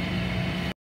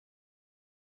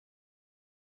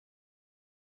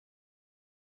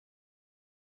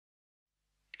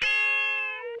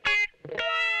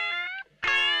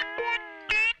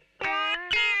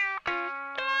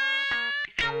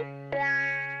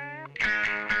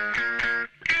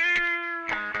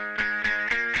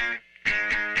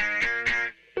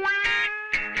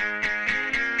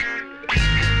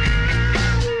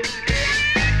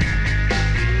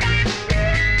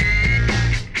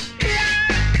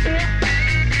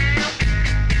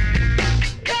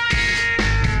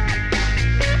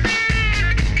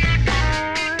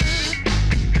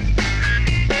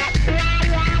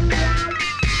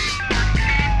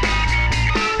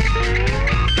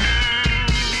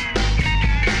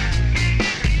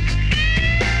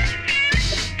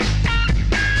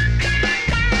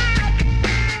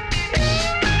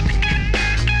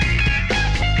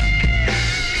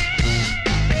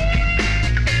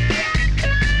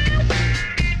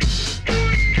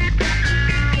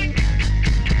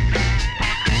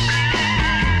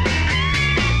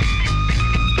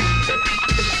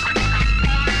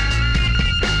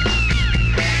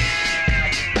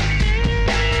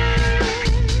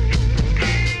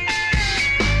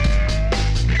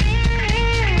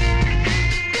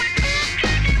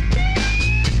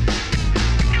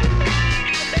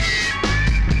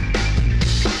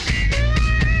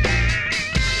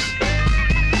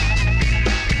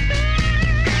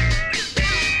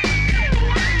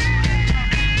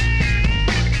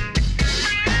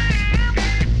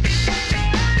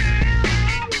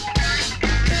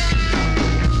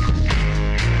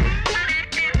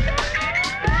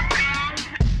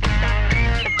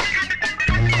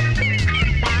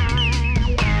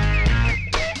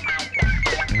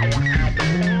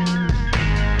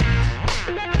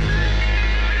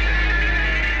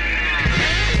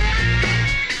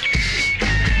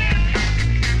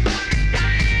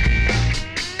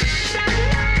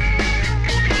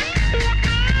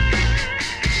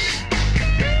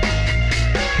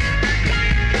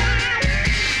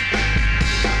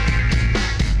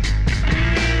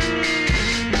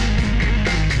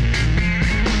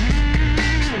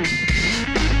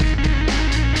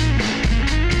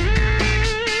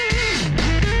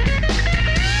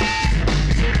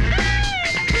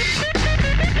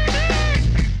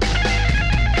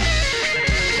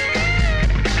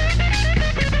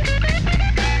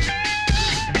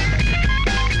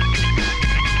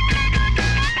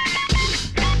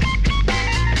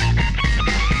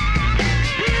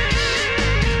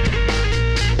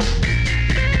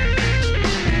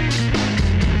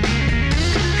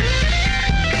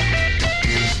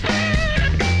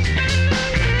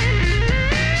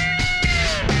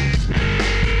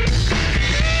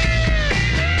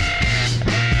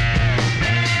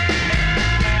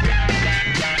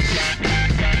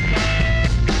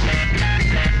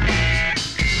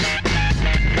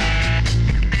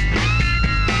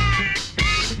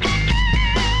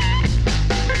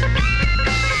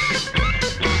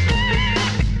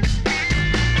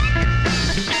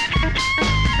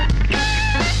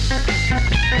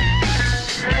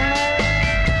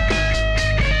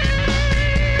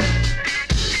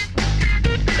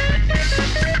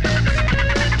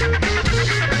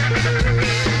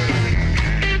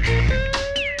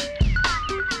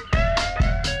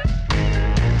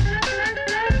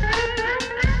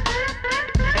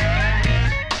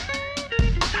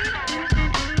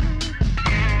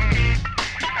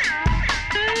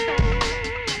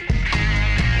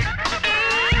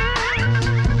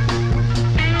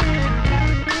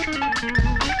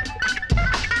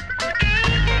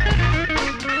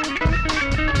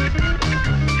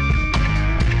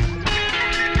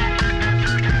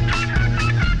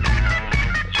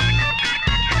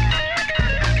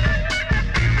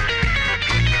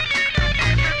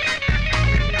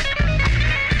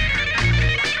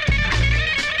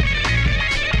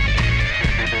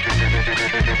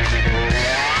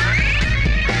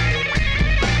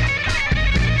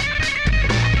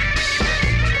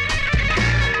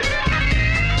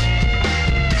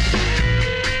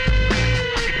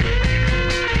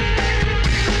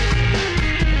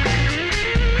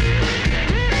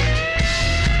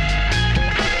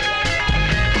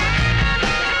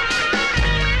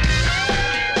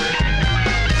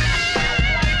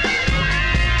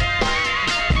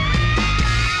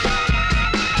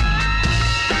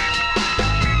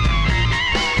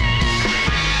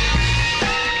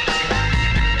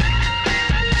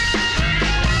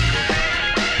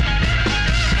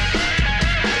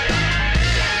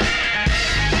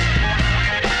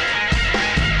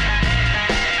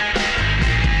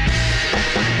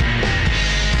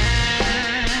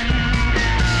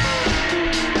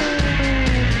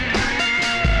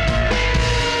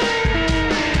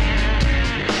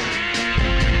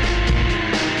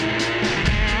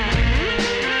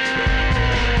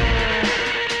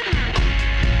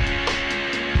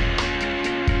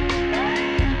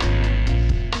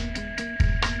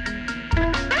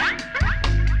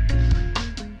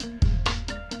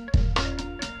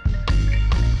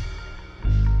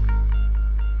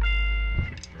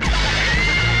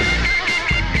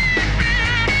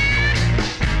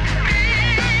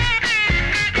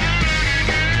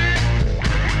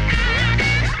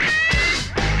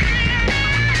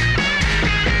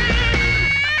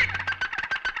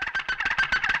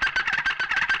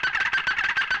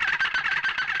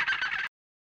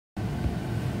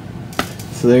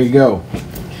 there you go.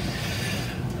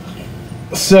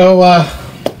 So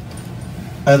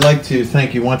I'd like to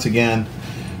thank you once again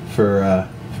for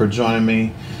joining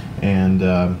me, and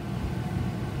a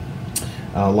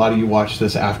lot of you watched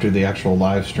this after the actual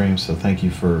live stream, so thank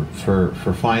you for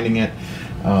finding it.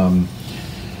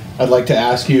 I'd like to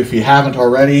ask you, if you haven't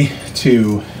already,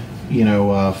 to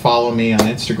follow me on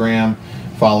Instagram,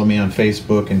 follow me on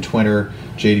Facebook and Twitter,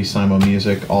 JD Simo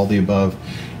Music, all the above,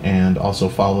 and also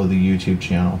follow the YouTube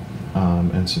channel,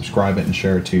 and subscribe it and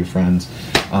share it to your friends.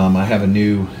 I have a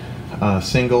new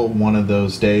single, One of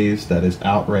Those Days, that is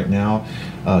out right now.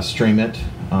 Stream it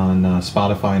on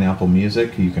Spotify and Apple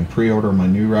Music. You can pre-order my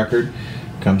new record.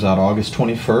 It comes out August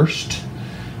 21st.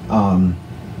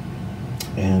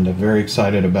 And I'm very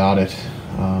excited about it.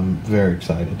 Very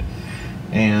excited.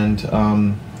 And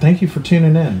thank you for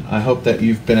tuning in. I hope that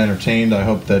you've been entertained. I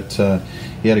hope that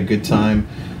you had a good time.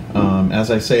 As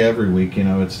I say every week,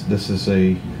 this is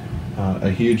a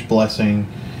huge blessing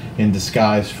in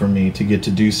disguise for me to get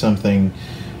to do something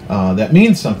that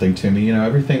means something to me.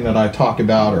 Everything that I talk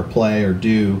about or play or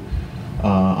do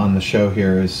on the show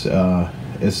here is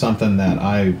something that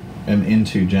I am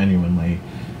into genuinely.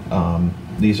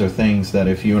 These are things that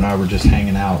if you and I were just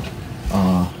hanging out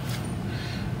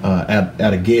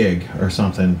at a gig or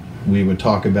something, we would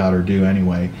talk about or do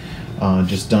anyway,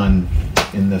 just done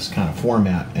in this kind of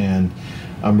format. And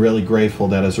I'm really grateful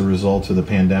that as a result of the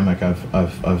pandemic,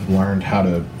 I've learned how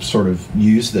to sort of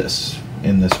use this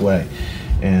in this way,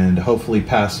 and hopefully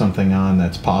pass something on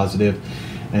that's positive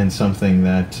and something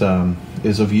that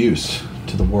is of use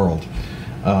to the world.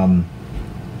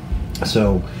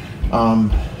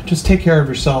 Just take care of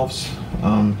yourselves.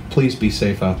 Please be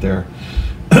safe out there.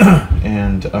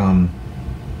 And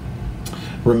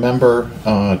remember,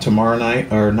 tomorrow night's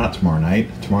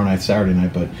Saturday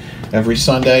night, but every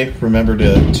Sunday, remember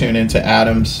to tune into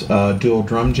Adam's Dual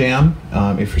Drum Jam,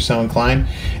 if you're so inclined.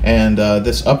 And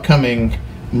this upcoming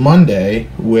Monday,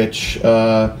 which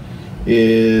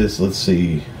is, let's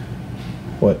see,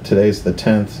 today's the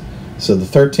 10th, so the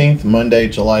 13th, Monday,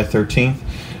 July 13th.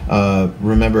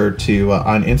 Remember to,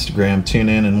 on Instagram, tune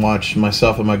in and watch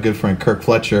myself and my good friend Kirk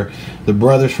Fletcher, the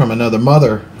Brothers from Another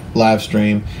Mother, live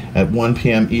stream at 1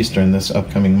 p.m. Eastern this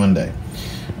upcoming Monday.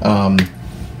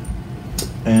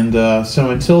 So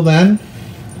until then,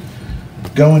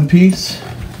 go in peace.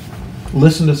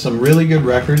 Listen to some really good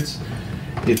records.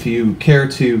 If you care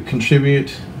to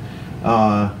contribute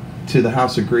to the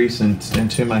House of Grease and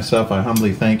to myself, I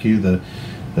humbly thank you. The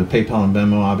PayPal and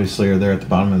Venmo obviously are there at the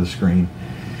bottom of the screen.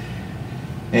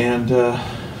 And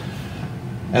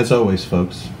as always,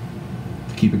 folks,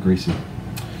 keep it greasy.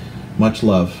 Much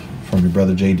love from your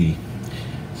brother JD.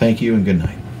 Thank you and good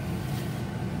night.